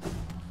 4th.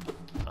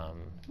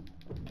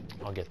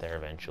 I'll get there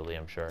eventually,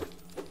 I'm sure.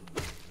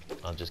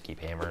 I'll just keep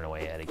hammering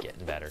away at it,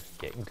 getting better,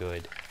 getting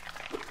good.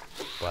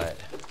 But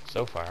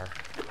so far,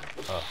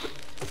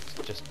 it's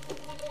just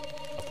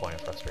a point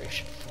of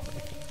frustration for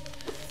me.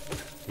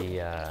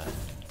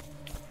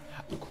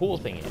 The cool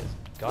thing is,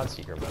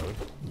 Godseeker mode,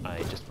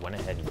 I just went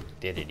ahead and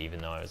did it, even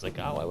though I was like,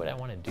 oh, why would I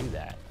want to do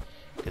that?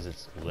 Because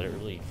it's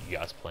literally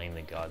just playing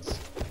the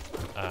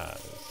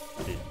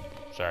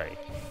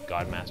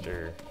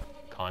Godmaster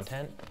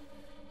content.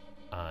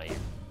 You're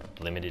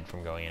limited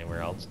from going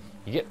anywhere else.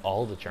 You get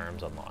all the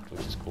charms unlocked,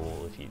 which is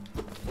cool if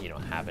you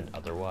haven't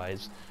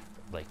otherwise.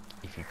 Like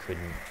if you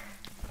couldn't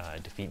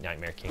defeat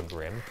Nightmare King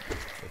Grim,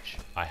 which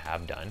I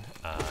have done,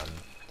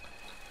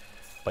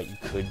 but you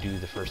could do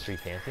the first 3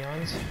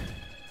 Pantheons.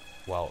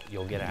 Well,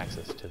 you'll get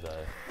access to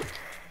the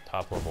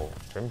top level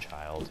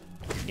Grimchild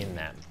in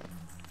that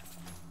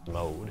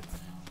mode,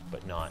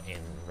 but not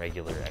in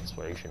regular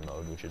exploration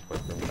mode, which is where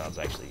Grimchild's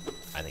actually,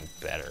 I think,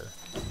 better.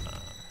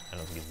 I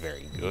don't think it's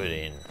very good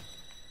in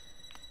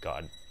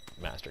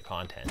Godmaster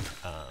content,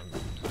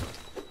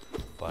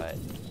 but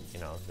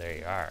there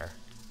you are.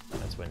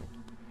 That's when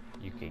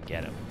you can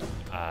get him.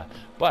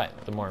 But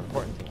the more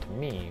important thing to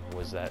me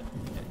was that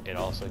it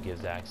also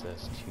gives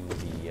access to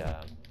the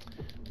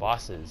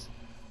bosses,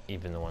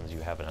 even the ones you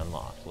haven't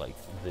unlocked, like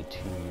the 2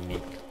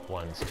 unique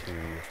ones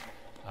to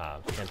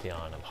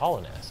Pantheon of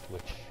Hollow Nest,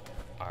 which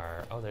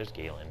are... Oh, there's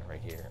Gailin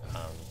right here.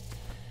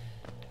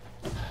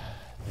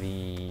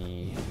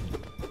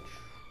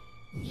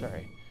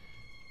 Sorry.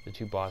 The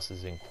two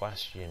bosses in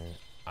question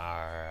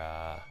are...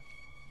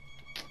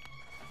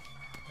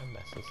 I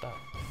messed this up.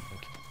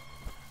 Okay.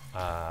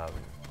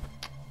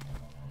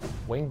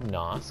 Winged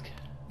Nosk.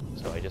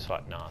 So I just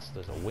fought Nosk.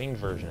 There's a winged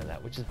version of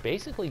that, which is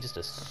basically just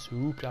a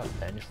souped up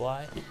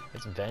Vengefly.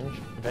 It's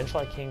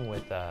Vengefly King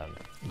with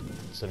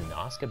some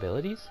Nosk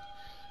abilities.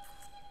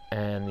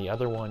 And the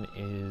other one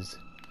is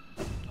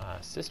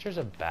Sisters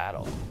of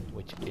Battle,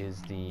 which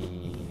is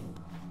the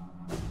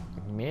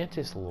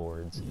Mantis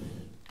Lords,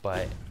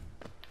 but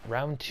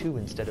round 2,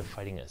 instead of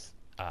fighting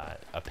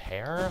a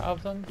pair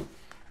of them,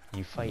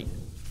 you fight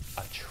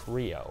a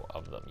trio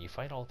of them. You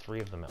fight all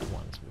 3 of them at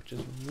once, which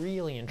is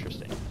really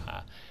interesting.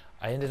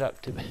 I ended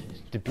up, to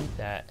beat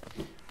that,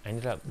 I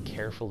ended up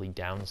carefully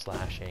down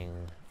slashing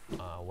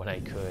when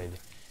I could,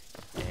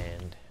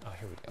 and, oh,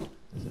 here we go.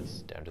 This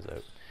is down to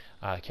the,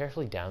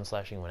 carefully down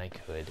slashing when I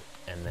could,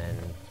 and then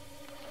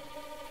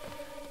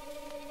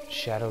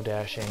shadow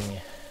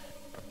dashing,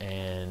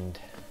 and,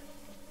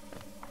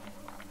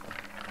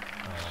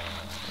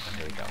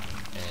 here we go,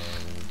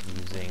 and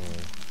using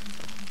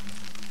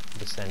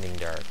Descending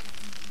Dark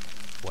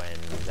when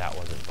that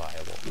wasn't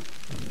viable.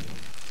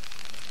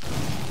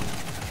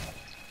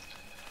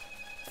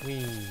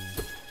 Whee!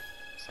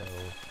 So,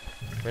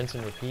 rinse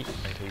and repeat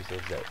until you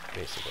save Zote,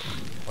 basically.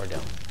 Or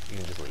don't. You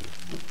can just leave.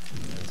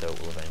 And Zote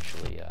will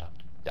eventually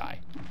die.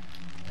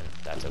 And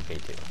that's okay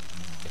too,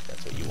 if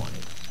that's what you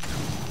wanted.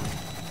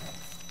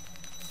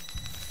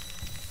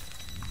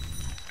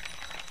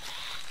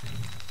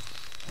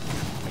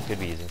 I could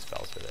be using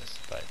spells for this,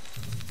 but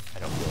I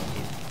don't feel like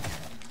using them.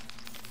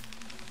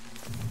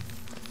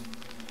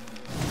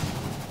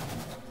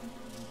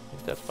 I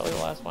think that's probably the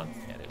last one.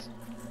 Yeah, it is.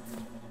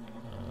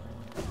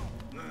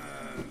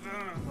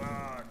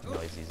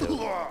 Noisy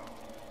Zote.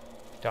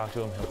 Talk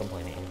to him, he'll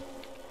complain at you.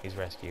 He's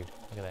rescued.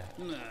 Look at that.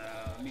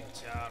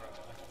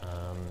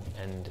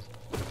 And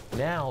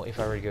now, if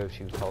I were to go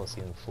to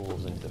Coliseum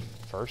Fools into the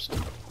first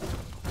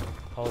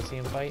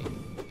Coliseum fight,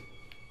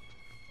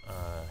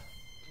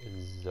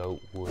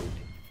 Zote would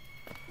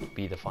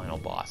be the final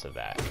boss of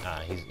that.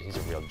 He's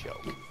a real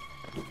joke.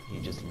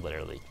 You just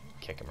literally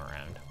kick him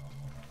around.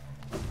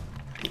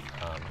 He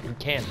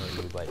can hurt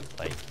you, but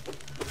like,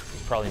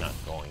 he's probably not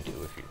going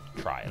to if you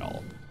try at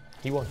all.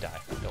 He won't die,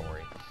 don't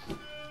worry.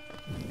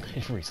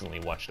 I recently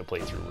watched a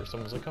playthrough where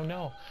someone was like, oh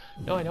no,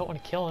 I don't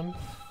want to kill him.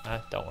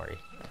 Don't worry,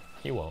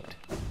 he won't.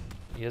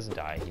 He doesn't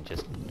die, he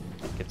just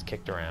gets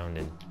kicked around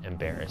and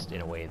embarrassed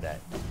in a way that,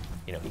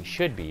 you know, he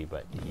should be,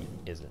 but he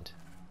isn't.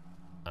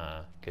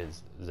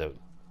 Because Zote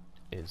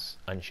is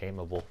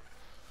unshameable.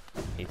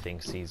 He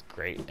thinks he's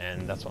great,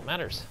 and that's what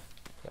matters.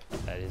 Yep,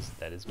 that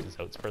is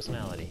Zote's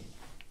personality.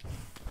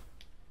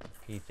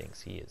 He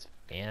thinks he is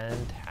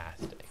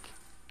fantastic.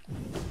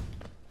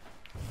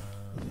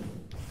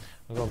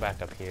 We'll go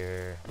back up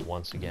here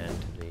once again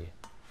to the...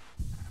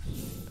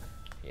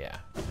 Yeah,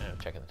 I'm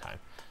checking the time.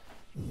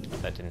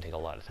 That didn't take a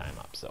lot of time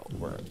up, so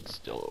we're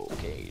still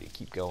okay to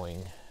keep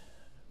going.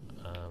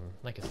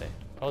 Like I say,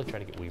 probably try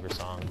to get Weaver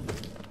Song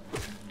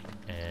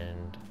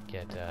and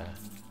get to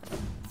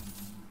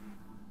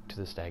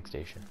the Stag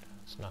Station.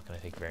 It's not going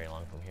to take very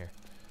long from here.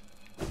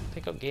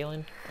 Take out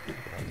Gailin.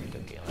 Take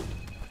out Gailin.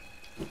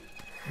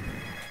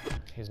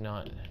 He's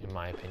not, in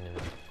my opinion,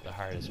 the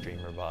hardest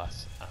dreamer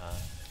boss.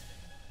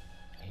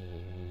 He,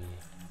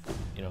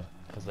 you know,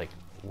 has like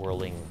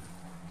whirling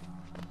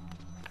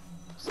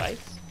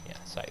scythes? Yeah,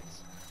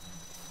 scythes.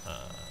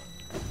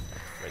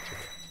 Right through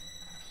here.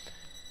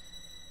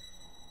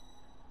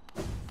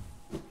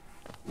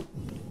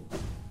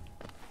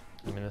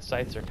 I mean, the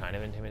scythes are kind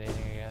of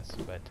intimidating, I guess,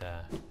 but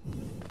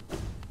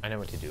I know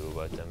what to do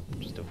about them.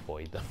 Just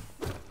avoid them.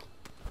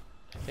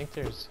 I think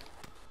there's...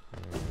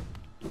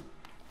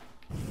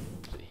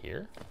 is it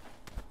here?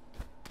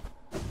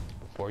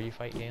 Before you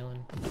fight Gailin?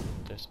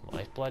 There's some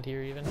lifeblood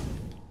here even?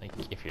 Like,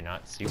 if you're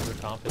not super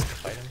confident to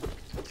fight him,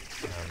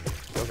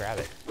 go grab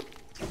it.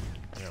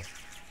 You know,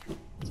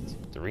 it's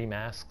 3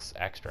 masks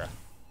extra.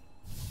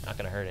 Not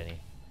gonna hurt any.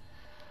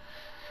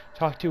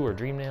 Talk to or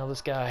dream nail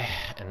this guy,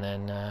 and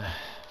then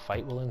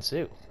fight will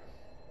ensue.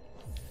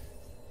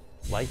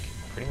 Like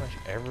pretty much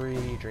every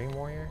Dream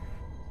Warrior,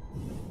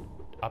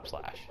 up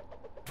slash.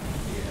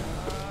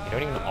 You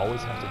don't even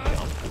always have to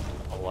jump.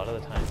 A lot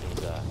of the time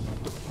he's,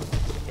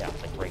 yeah,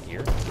 like right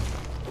here.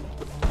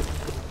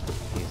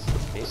 He's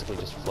basically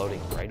just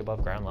floating right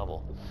above ground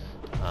level.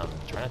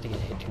 Try not to get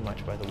hit too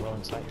much by the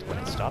whirling sights. When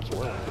it stops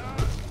whirling,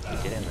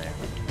 get in there.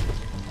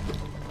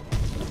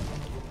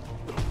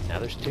 Now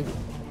there's 2.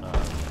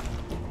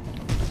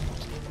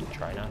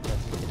 Try not to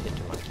get hit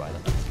too much by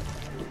them.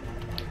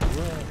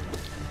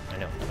 I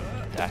know,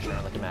 I'm dashing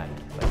around like a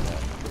madman, but I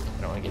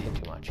don't want to get hit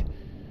too much.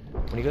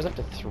 When he goes up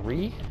to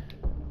 3,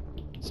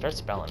 start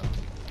spelling him.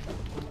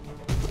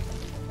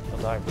 He'll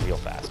die real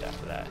fast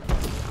after that.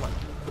 Come on.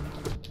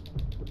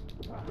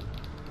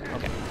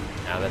 Okay,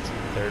 now that's the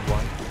 3rd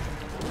one.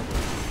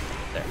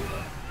 There.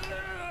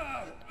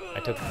 I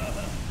took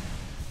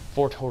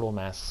 4 total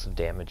masks of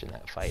damage in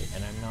that fight,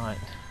 and I'm not,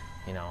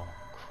 you know,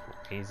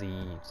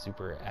 crazy,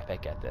 super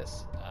epic at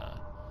this.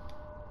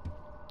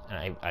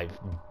 And I've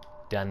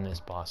done this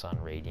boss on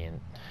Radiant.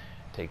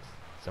 It takes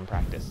some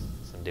practice,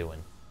 some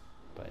doing,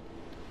 but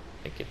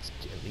I think it's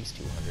at least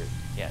 200.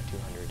 Yeah,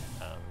 200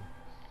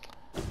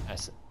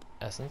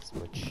 essence,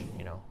 which,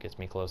 you know, gets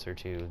me closer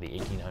to the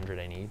 1800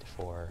 I need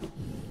for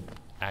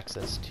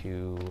access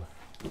to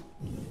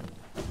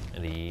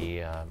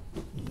the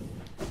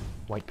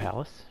White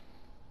Palace.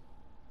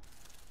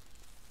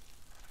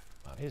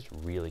 Wow, it is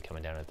really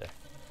coming down out there.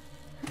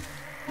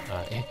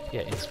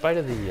 Yeah, in spite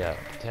of the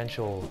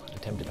potential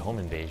attempted home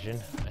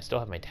invasion, I still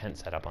have my tent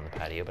set up on the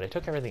patio, but I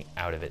took everything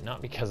out of it,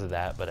 not because of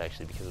that, but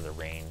actually because of the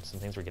rain. Some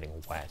things were getting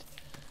wet.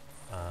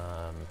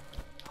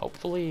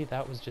 Hopefully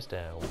that was just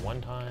a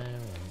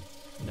one-time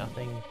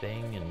nothing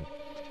thing, and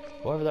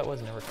whoever that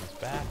was never comes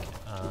back.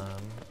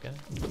 Gonna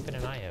keep an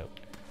eye out.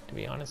 To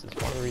be honest, it's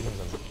one of the reasons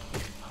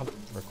I'm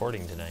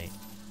recording tonight,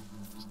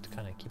 just to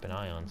kind of keep an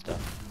eye on stuff.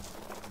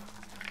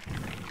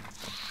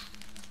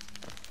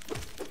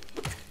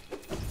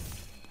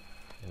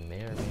 And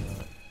may or may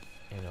not,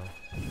 you know,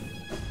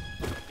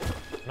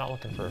 I'm not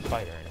looking for a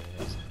fight or anything.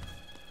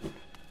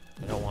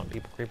 I don't want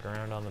people creeping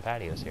around on the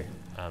patios here.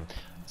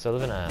 So I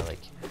live in a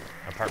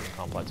apartment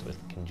complex with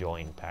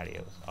conjoined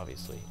patios,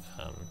 obviously,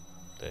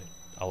 to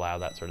allow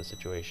that sort of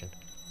situation.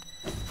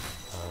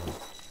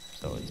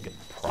 So it's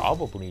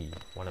probably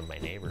one of my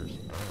neighbors.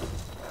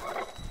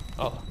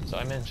 Oh, so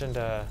I mentioned,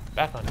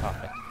 back on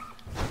topic,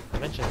 I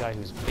mentioned a guy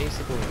who's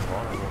basically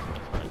invulnerable from the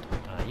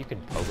front. You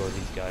can pogo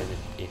these guys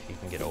if you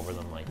can get over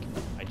them, like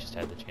I just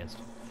had the chance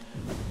to.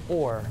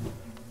 Or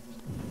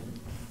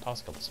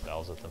toss a couple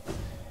spells at them.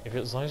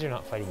 As long as you're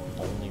not fighting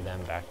only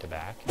them back to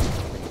back, it's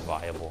pretty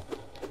viable.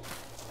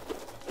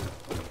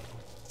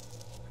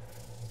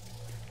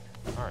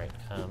 Alright,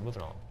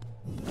 moving on.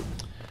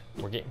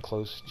 We're getting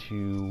close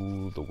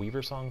to the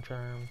Weaver Song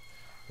Charm.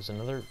 There's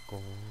another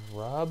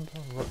grub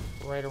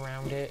right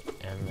around it,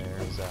 and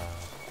there's a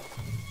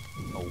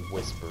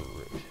Whisper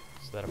Root.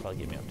 So that'll probably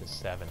get me up to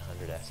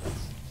 700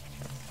 essence.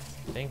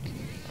 I think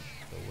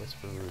the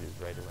Whisper Root is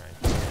right around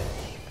here.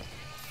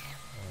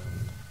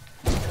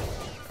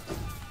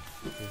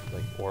 These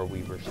like Ore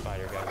Weaver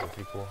spider guys are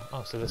pretty cool.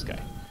 Oh, so this guy.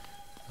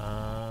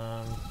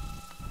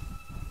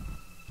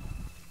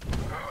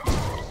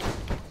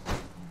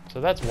 So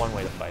that's one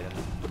way to fight him.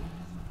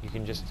 You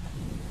can just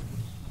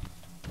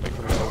wait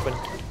for him to open,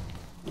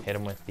 hit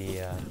him with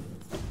the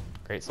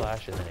Great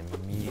Slash, and then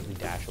immediately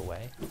dash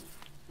away.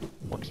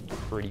 Works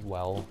pretty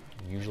well.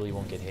 Usually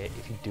won't get hit.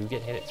 If you do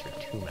get hit, it's for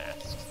 2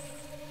 masks.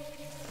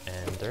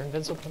 And they're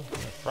invincible from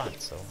the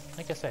front, so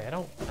like I say, I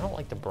don't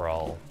like to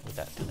brawl with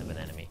that kind of an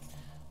enemy.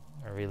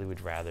 I really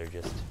would rather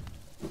just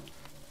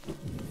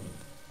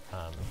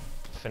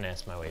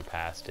finesse my way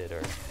past it,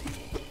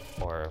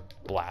 or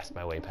blast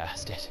my way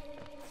past it.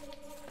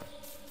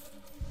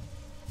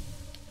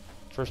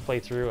 First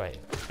playthrough, I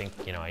think,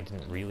 you know, I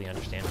didn't really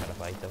understand how to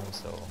fight them,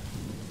 so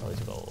I probably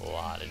took a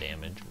lot of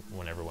damage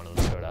whenever one of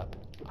them showed up.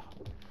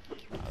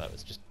 Oh, that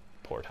was just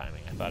poor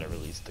timing. I thought I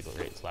released the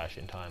Great Slash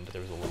in time, but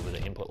there was a little bit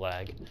of input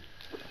lag,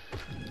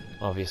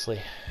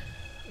 obviously.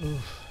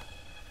 Oof.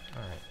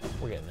 Alright,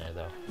 we're getting there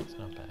though. It's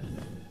not bad.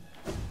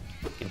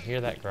 You can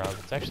hear that grub.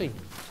 It's actually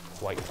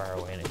quite far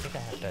away, and I think I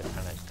have to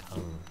kind of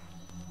come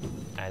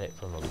at it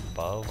from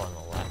above on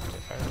the left,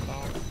 if I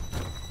recall.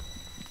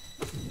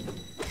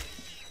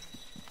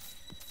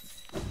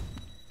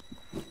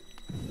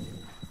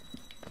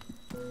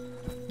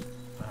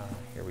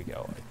 Here we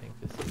go. I think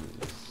this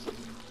is...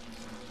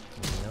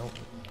 Nope.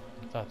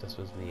 I thought this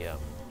was the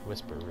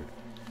Whisper Root.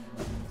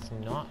 It's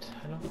not,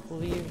 I don't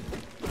believe.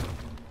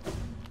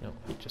 Nope,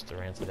 just a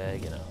rancid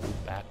egg and a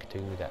loop back to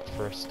that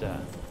first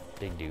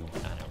big dude.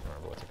 I don't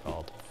remember what they're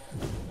called.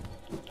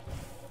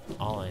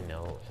 All I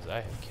know is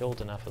I have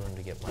killed enough of them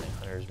to get my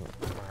hunter's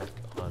mark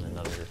on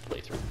another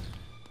playthrough.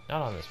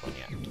 Not on this one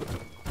yet. Ooh,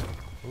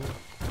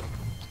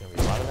 there's gonna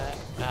be a lot of that.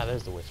 Ah,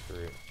 there's the Whisper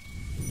Root.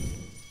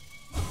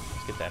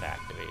 Let's get that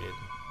activated.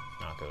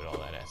 Knock out all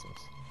that essence.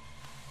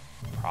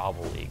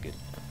 Probably a good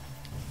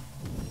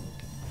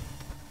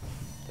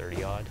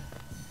 30 odd,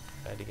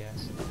 if I had to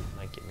guess.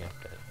 Might get me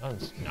up to, oh,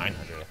 it's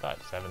 900, I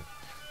thought 7.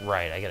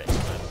 Right, I got a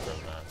ton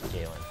from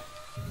Gailin.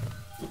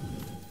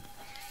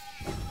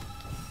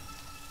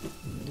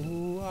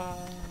 Ooh,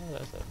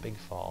 that's a big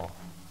fall.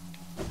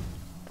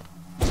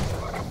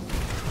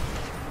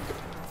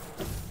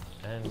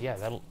 And yeah,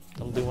 that'll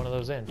do one of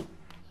those in.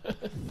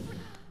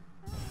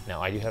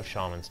 Now, I do have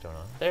Shaman Stone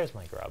on. There's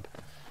my grub.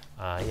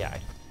 Yeah, I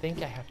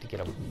think I have to get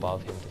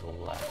above him to the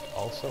left.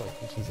 Also, I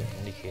think he's an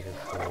indicator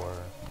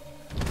for...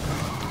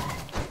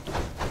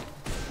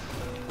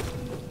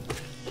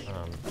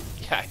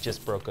 yeah, I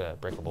just broke a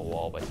breakable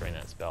wall by throwing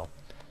that spell.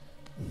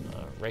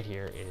 Right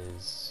here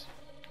is...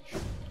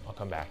 I'll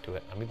come back to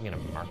it. I'm even going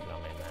to mark it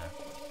on my map.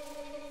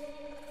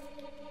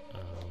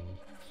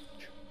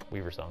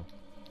 Weaver Song.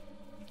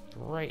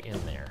 Right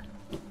in there.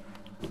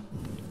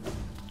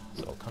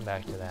 So I'll come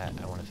back to that.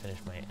 I want to finish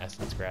my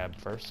essence grab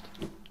first.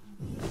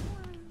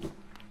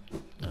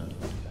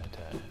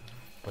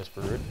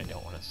 Whisperer. I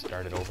don't want to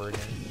start it over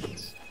again.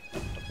 It's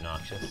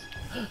obnoxious.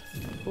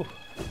 Whew.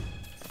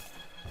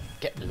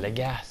 Get the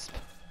gasp.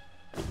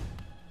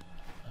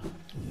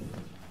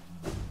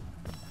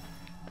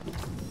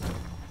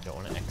 Don't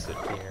want to exit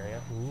the area.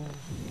 Ooh.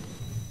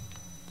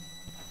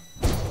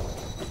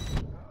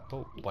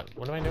 Oh,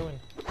 what am I doing?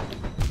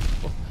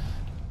 Oh.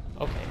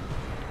 Okay.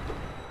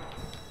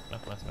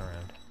 Enough messing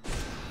around.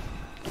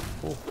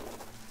 Ooh.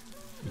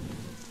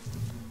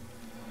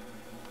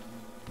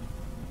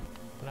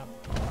 Open up.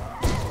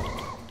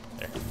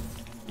 There.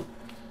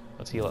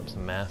 Let's heal up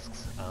some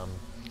masks.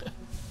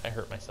 I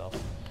hurt myself.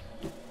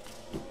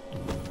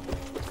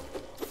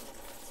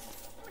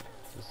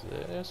 Does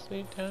this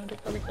lead down to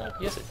Grubby Grub?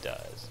 Yes, it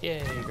does.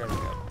 Yay, Grubby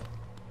Grub.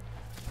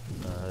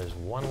 There's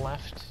one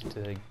left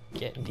to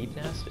get in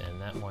Deepnest,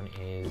 and that one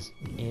is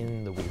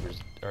in the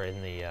Weaver's, or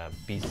in the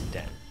Beast's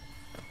Den,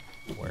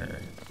 where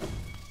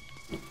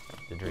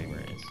the Dreamer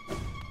is.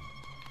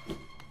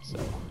 So,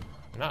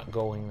 I'm not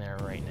going there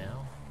right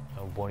now.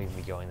 I won't even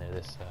be going there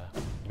this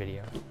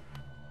video.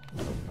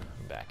 So,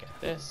 I'm back at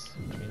this,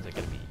 which means I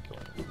gotta be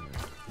going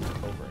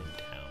over in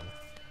town.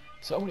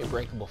 So many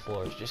breakable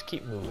floors, just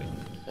keep moving.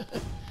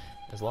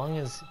 As long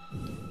as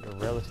you're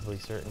relatively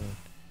certain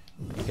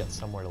you got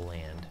somewhere to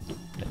land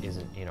that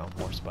isn't, you know,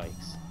 more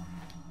spikes.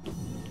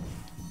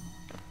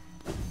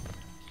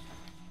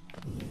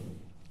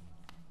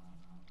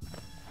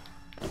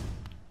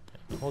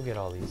 We'll get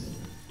all these.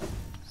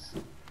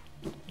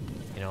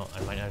 You know, I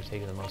might not have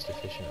taken the most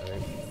efficient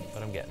route,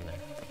 but I'm getting there.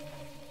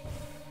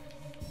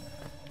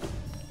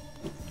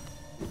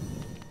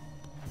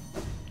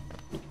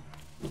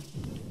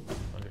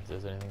 Wonder if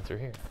there's anything through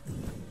here.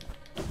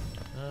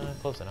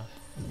 Close enough.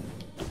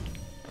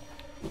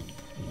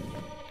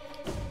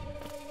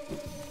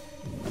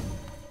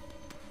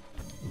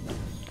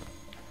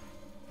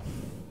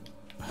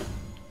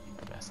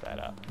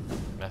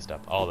 Messed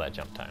up all that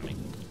jump timing.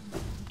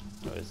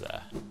 I was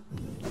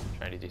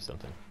trying to do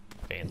something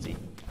fancy.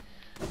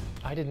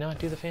 I did not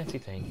do the fancy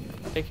thing.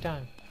 Take your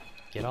time.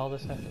 Get all the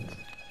seconds.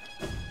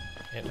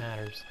 It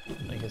matters.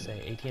 Like I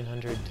say,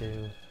 1800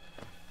 to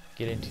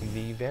get into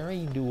the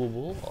very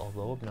doable,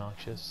 although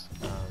obnoxious,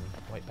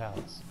 White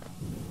Palace.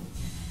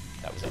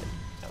 That was it.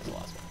 That was the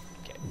last one.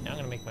 Okay, now I'm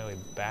going to make my way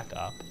back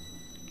up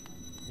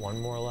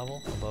one more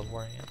level above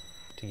where I am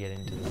to get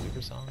into the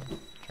Weaver Song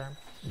charm.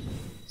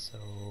 So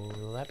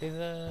will that be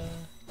the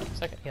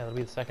second? Yeah, that'll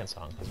be the second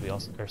song, because we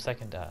also, or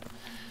second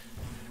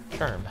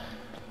charm,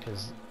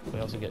 because we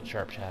also get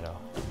Sharp Shadow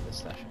this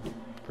session.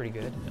 Pretty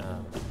good.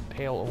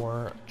 Pale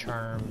Ore,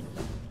 Charm,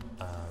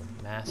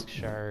 Mask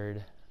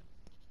Shard,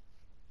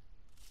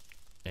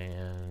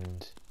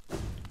 and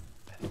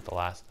I think the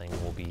last thing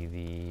will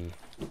be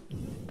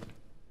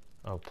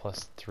the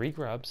plus 3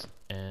 grubs,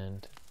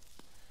 and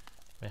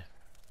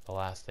the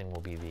last thing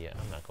will be the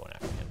I'm not going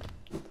after him.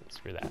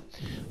 Screw that.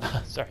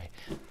 Sorry.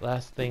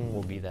 Last thing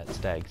will be that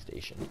stag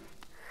station.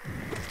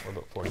 We're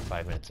about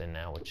 45 minutes in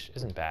now, which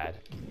isn't bad,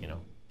 you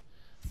know.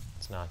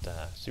 It's not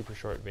a super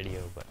short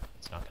video, but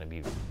it's not going to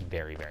be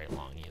very, very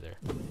long either.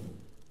 I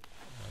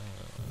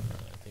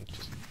think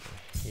just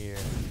from here,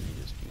 you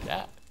just do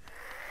that.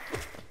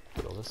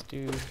 Kill this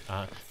dude.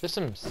 There's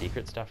some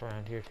secret stuff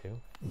around here too.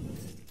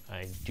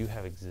 I do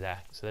have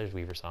so there's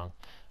Weaver Song.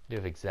 I do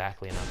have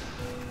exactly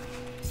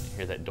enough.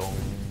 Hear that dome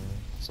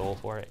soul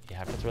for it? You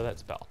have to throw that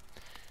spell.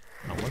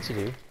 Now once you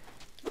do,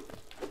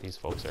 these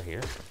folks are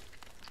here.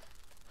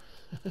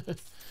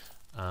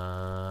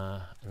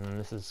 And then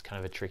this is kind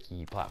of a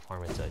tricky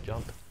platform. It's a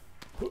jump,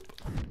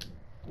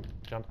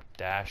 jump,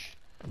 dash,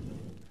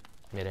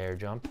 mid-air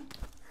jump.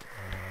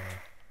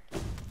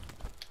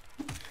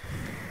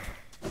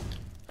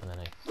 And then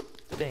I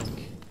think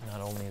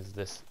not only is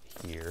this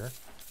here,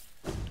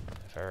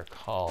 if I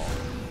recall,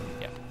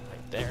 yeah,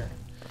 right there.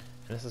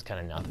 And this is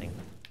kind of nothing.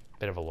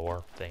 Bit of a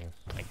lore thing,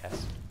 I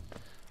guess.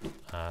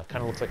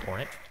 Kind of looks like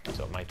Hornet,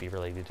 so it might be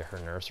related to her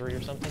nursery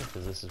or something,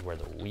 because this is where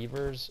the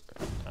Weavers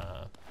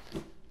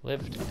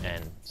lived,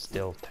 and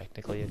still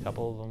technically a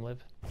couple of them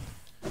live.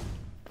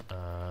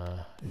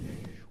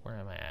 Where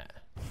am I at?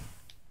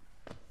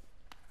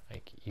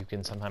 Like, you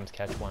can sometimes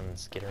catch one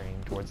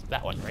skittering towards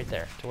that one right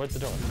there, towards the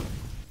door.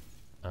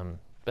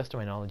 Best of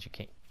my knowledge, you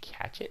can't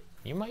catch it.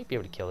 You might be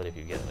able to kill it if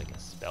you get like a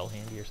spell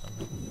handy or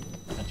something.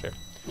 Not sure.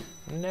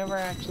 Never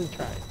actually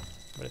tried,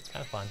 but it's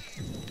kind of fun.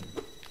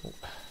 Ooh.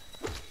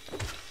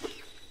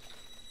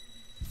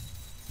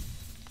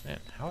 Man,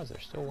 how is there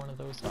still one of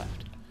those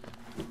left?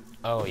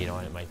 Oh, you know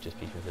what? It might just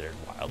be considered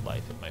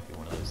wildlife. It might be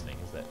one of those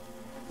things that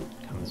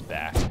comes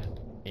back.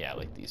 Yeah,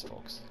 like these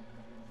folks.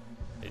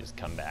 They just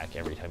come back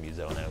every time you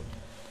zone out,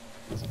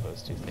 as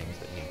opposed to things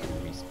that need to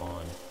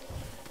respawn.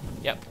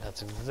 Yep,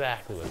 that's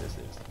exactly what this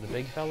is. The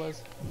big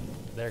fellas,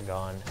 they're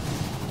gone.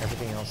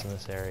 Everything else in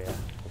this area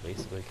will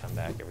basically come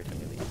back every time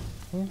you leave.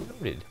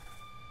 Noted.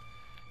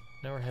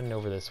 Now we're heading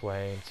over this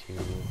way to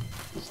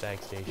Stag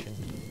Station.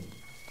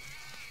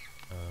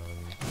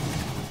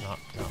 Not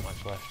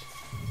much left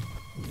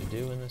to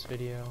do in this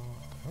video,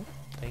 I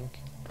think.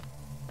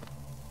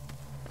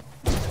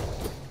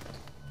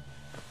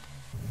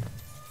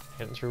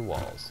 Getting through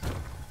walls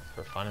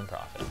for fun and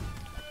profit.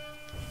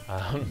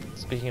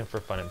 Speaking of for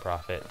fun and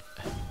profit,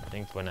 I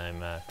think when I'm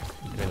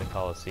doing the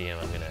Coliseum,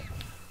 I'm gonna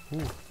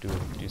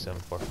do some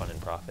for fun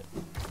and profit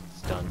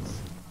stunts.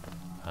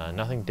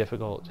 Nothing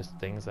difficult, just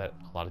things that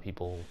a lot of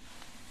people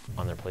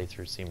on their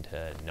playthroughs seem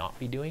to not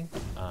be doing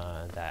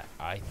that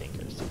I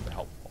think are super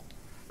helpful,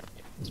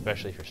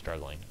 especially if you're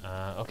struggling.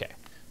 Okay,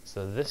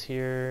 so this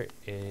here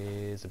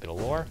is a bit of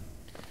lore.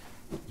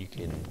 You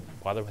can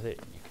bother with it.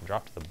 You can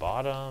drop to the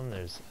bottom.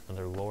 There's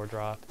another lore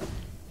drop.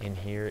 In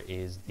here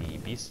is the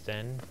Beast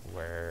Den,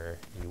 where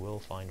you will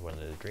find one of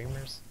the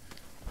Dreamers.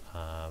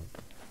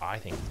 I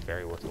think it's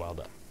very worthwhile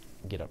to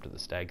get up to the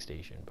Stag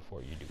Station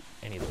before you do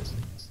any of those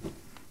things.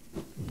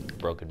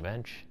 Broken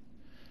Bench.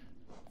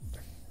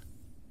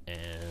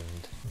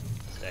 And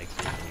Stag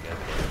Station, you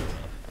gotta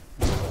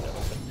get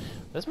enough.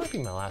 This might be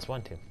my last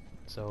one too.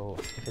 So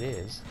if it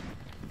is,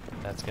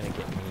 that's gonna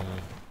get me...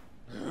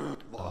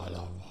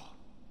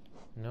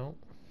 no.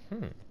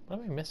 What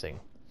am I missing?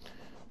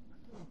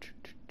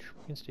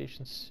 Queen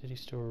Station, City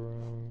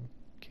Storeroom,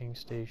 King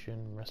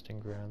Station, Resting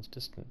Grounds,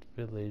 Distant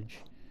Village,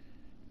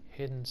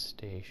 Hidden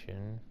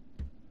Station.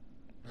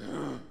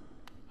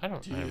 I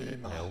don't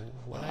know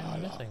what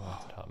I'm missing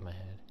off the top of my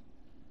head.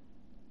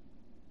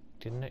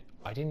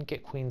 I didn't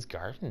get Queen's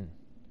Garden.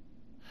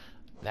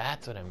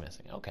 That's what I'm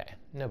missing. Okay,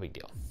 no big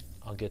deal.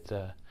 I'll get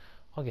that.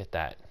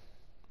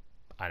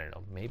 I don't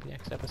know, maybe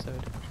next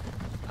episode.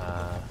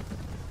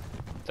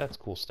 That's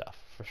cool stuff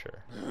for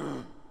sure.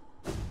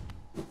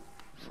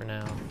 For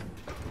now,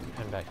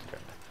 head back to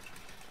Dartmouth.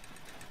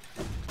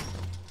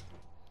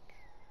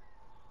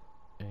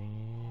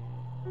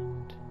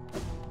 And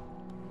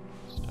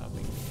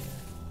stopping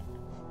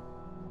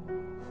here.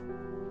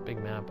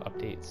 Big map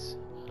updates.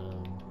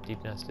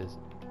 Deepnest is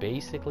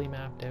basically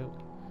mapped out.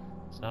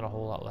 There's not a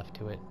whole lot left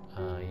to it.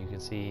 You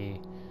can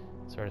see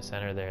sort of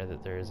center there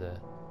that there is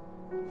a...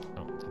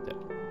 oh, take that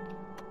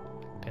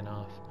pin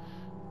off.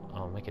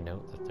 I'll make a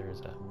note that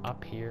there's a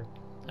up here.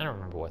 I don't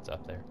remember what's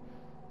up there.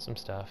 Some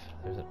stuff.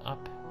 There's an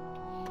up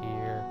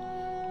here,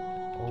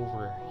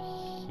 over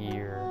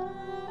here,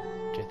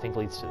 which I think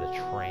leads to the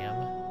tram,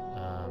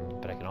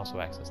 but I can also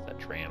access that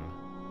tram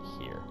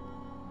here.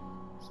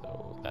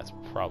 So that's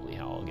probably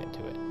how I'll get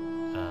to it.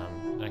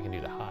 And I can do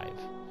the hive,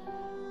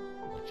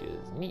 which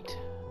is neat.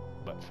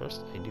 But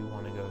first, I do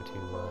want to go to,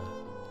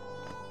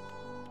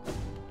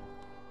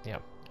 yeah,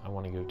 I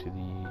want to go to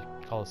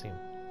the Coliseum.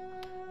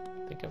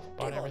 I think I've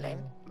bought everything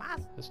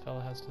this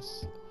fella has to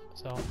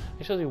sell.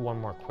 I should do one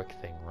more quick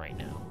thing right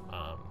now,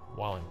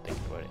 while I'm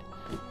thinking about it.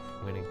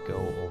 I'm going to go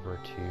over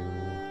to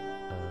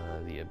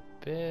the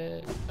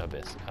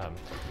Abyss,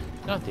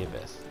 not the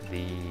Abyss,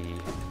 the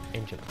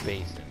Ancient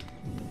Basin,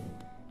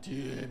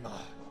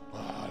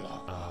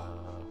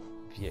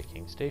 via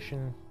King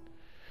Station.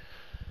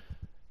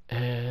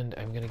 And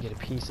I'm going to get a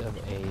piece of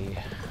a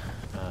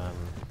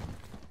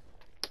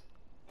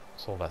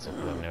soul vessel,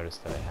 because I've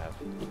noticed that I have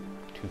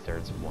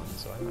 2/3 of one,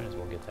 so I might as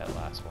well get that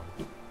last one.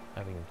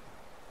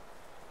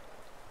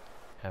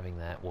 Having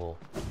that will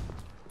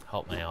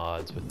help my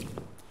odds with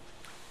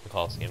the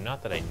Coliseum.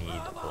 Not that I need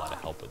a lot of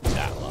help with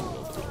that level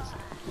of the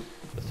Coliseum.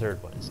 The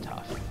third one is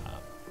tough.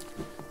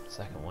 The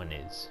second one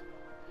is...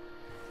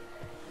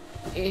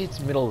 it's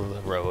middle of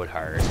the road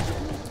hard.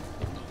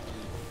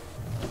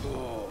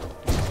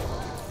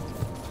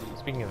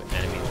 Speaking of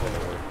enemies that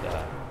are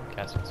worth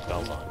casting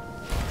spells on,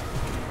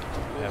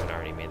 I haven't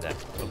already made that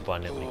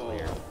abundantly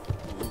clear.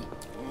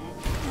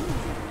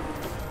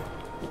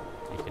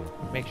 You can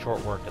make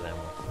short work of them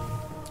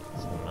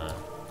with some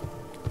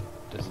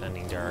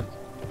Descending Dark.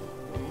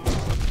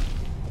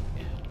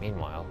 Yeah,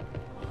 meanwhile,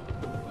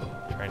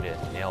 trying to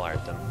nail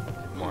art them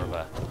is more of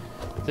a...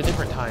 it's a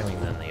different timing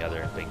than the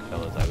other big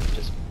fellas I was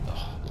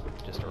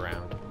just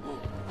around.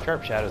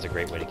 Sharp Shadow is a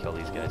great way to kill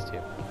these guys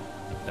too,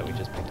 that we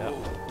just picked up.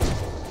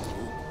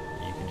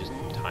 You can just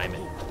time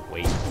it,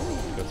 wait,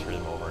 go through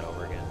them over and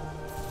over again.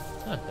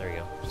 Huh, there you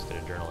go. Just did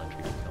a journal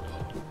entry for killing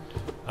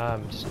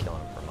them. Just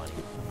killing them for money.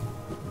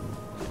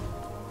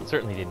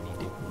 Certainly didn't need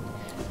to.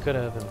 Could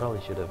have and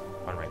probably should have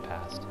run right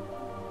past.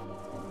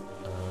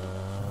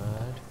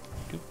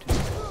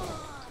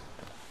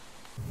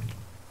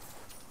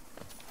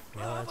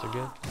 Yeah, that's are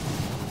good.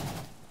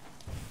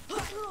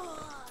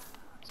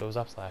 So is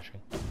up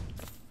slashing.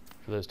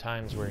 For those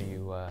times where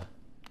you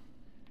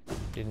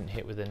didn't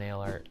hit with the nail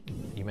art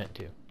you meant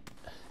to.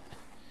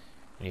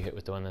 And you hit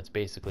with the one that's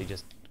basically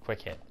just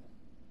quick hit.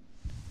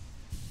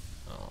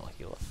 Oh,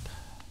 heal up.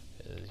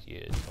 Because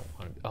you don't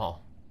want to be... oh,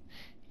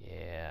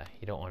 yeah,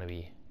 you don't want to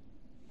be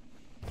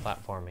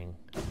platforming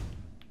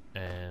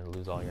and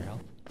lose all your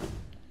health.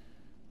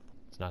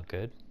 It's not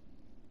good.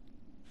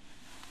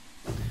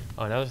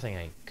 Oh, another thing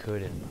I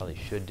could and probably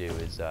should do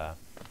is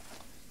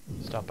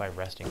stop by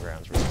Resting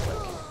Grounds real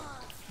quick.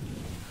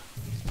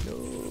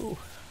 No!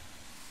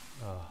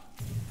 Oh.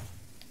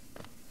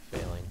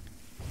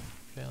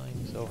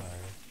 Failing so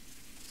hard.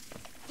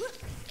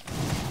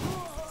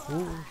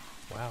 Ooh,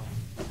 wow.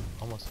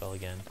 Almost fell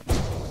again.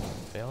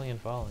 Failing and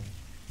falling.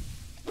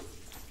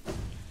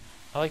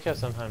 I like how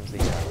sometimes the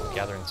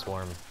Gathering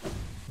Swarm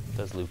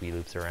does loopy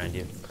loops around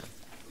you.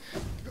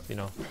 You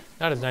know,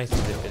 not as nice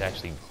as if it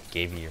actually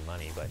gave you your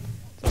money, but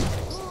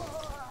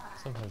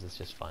sometimes it's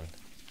just fun.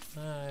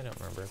 I don't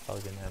remember if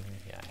I've been having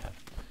it. Yeah, I have.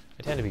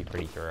 I tend to be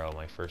pretty thorough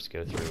when I first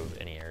go through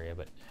any area,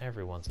 but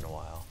every once in a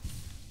while,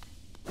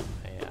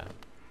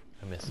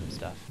 I miss some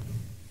stuff.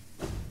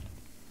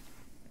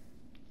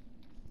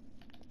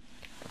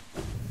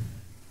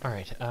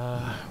 Alright,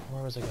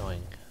 where was I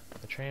going?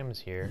 The tram's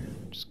here,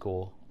 which is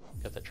cool.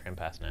 Got the tram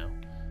pass now.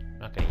 I'm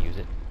not going to use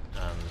it,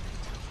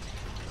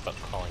 but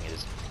calling it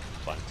is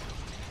fun.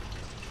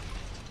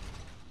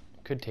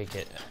 Could take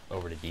it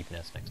over to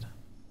Deepnest next time.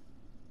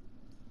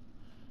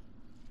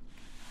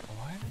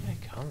 Why did I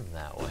come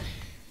that way?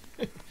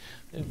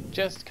 I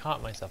just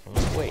caught myself. I'm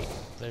like, wait,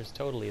 there's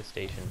totally a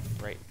station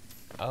right.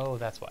 Oh,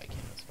 that's why I came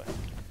this way.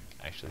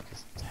 Actually,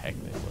 because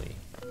technically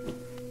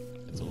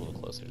it's a little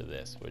closer to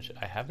this, which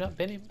I have not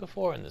been in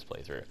before in this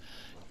playthrough.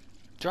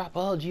 Drop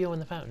all geo in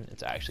the fountain.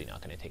 It's actually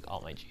not going to take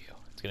all my geo.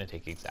 It's going to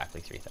take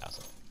exactly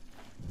 3,000.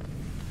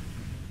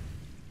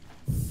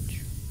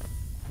 It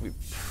would be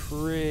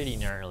pretty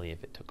gnarly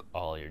if it took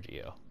all your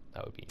geo.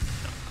 That would be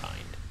not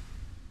kind.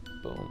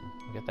 Boom,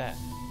 look at that.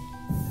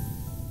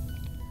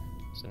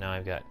 So now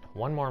I've got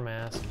one more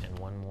mask and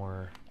one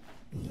more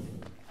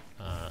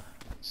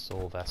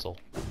soul vessel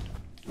to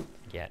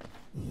get.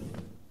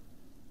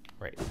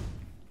 Right.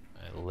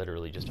 I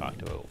literally just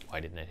talked about why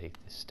didn't I take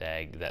the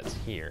stag that's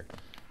here.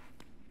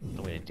 I'm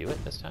going to do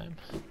it this time.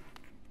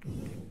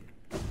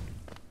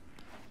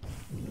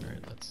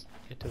 Alright, let's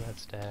get to that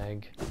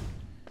stag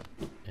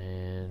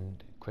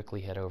and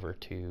quickly head over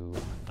to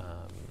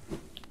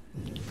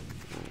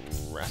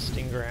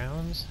resting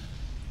grounds,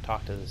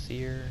 talk to the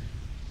seer,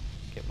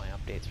 get my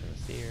updates from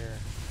the seer,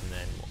 and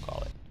then we'll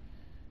call it.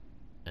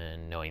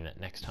 And knowing that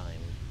next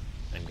time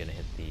I'm going to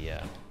hit the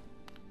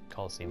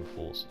Coliseum of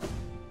Fools.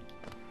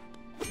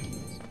 So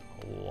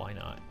why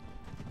not?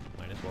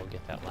 Might as well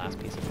get that last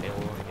piece of fail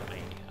and get my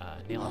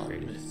nail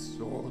upgraded.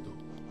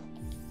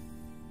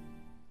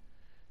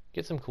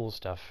 Get some cool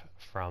stuff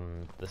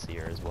from the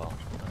seer as well.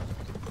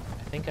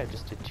 I think I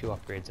just did 2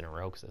 upgrades in a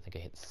row because I think I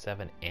hit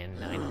 7 and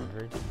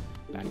 900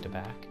 back to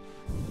back.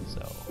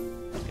 So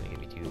it's going to give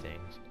me 2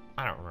 things.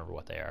 I don't remember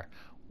what they are.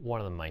 One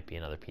of them might be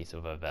another piece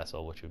of a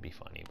vessel, which would be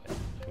funny, but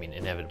I mean,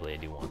 inevitably I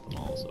do want them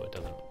all, so it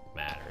doesn't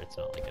matter. It's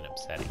not like an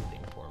upsetting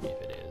thing for me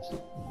if it is.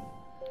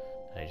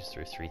 I just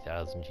threw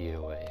 3,000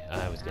 geo away.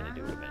 I was going to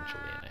do it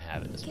eventually, and I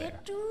have it to spare.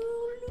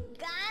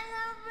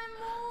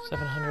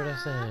 700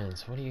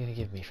 cents. What are you going to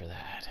give me for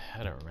that?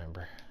 I don't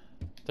remember.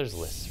 There's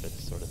lists for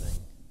this sort of thing.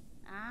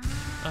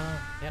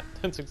 Yeah,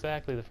 that's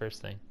exactly the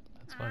first thing.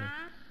 That's funny.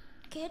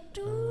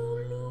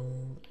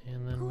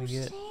 And then we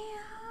get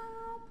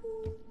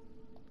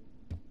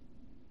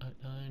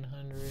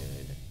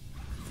 900.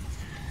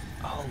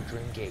 Oh,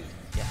 Dreamgate.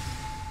 Yes.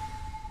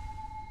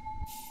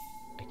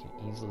 I can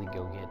easily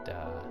go get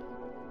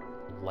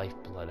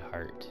Lifeblood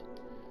Heart.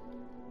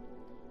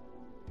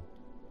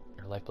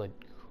 Or Lifeblood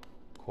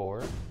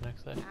Core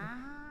next session.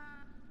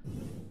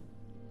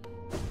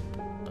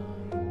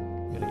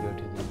 I'm gonna go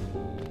to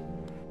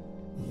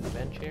the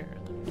bench here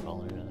and then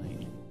call it a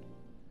night.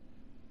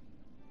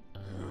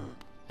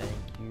 Thank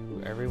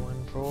you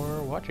everyone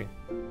for watching.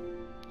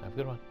 Have a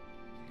good one.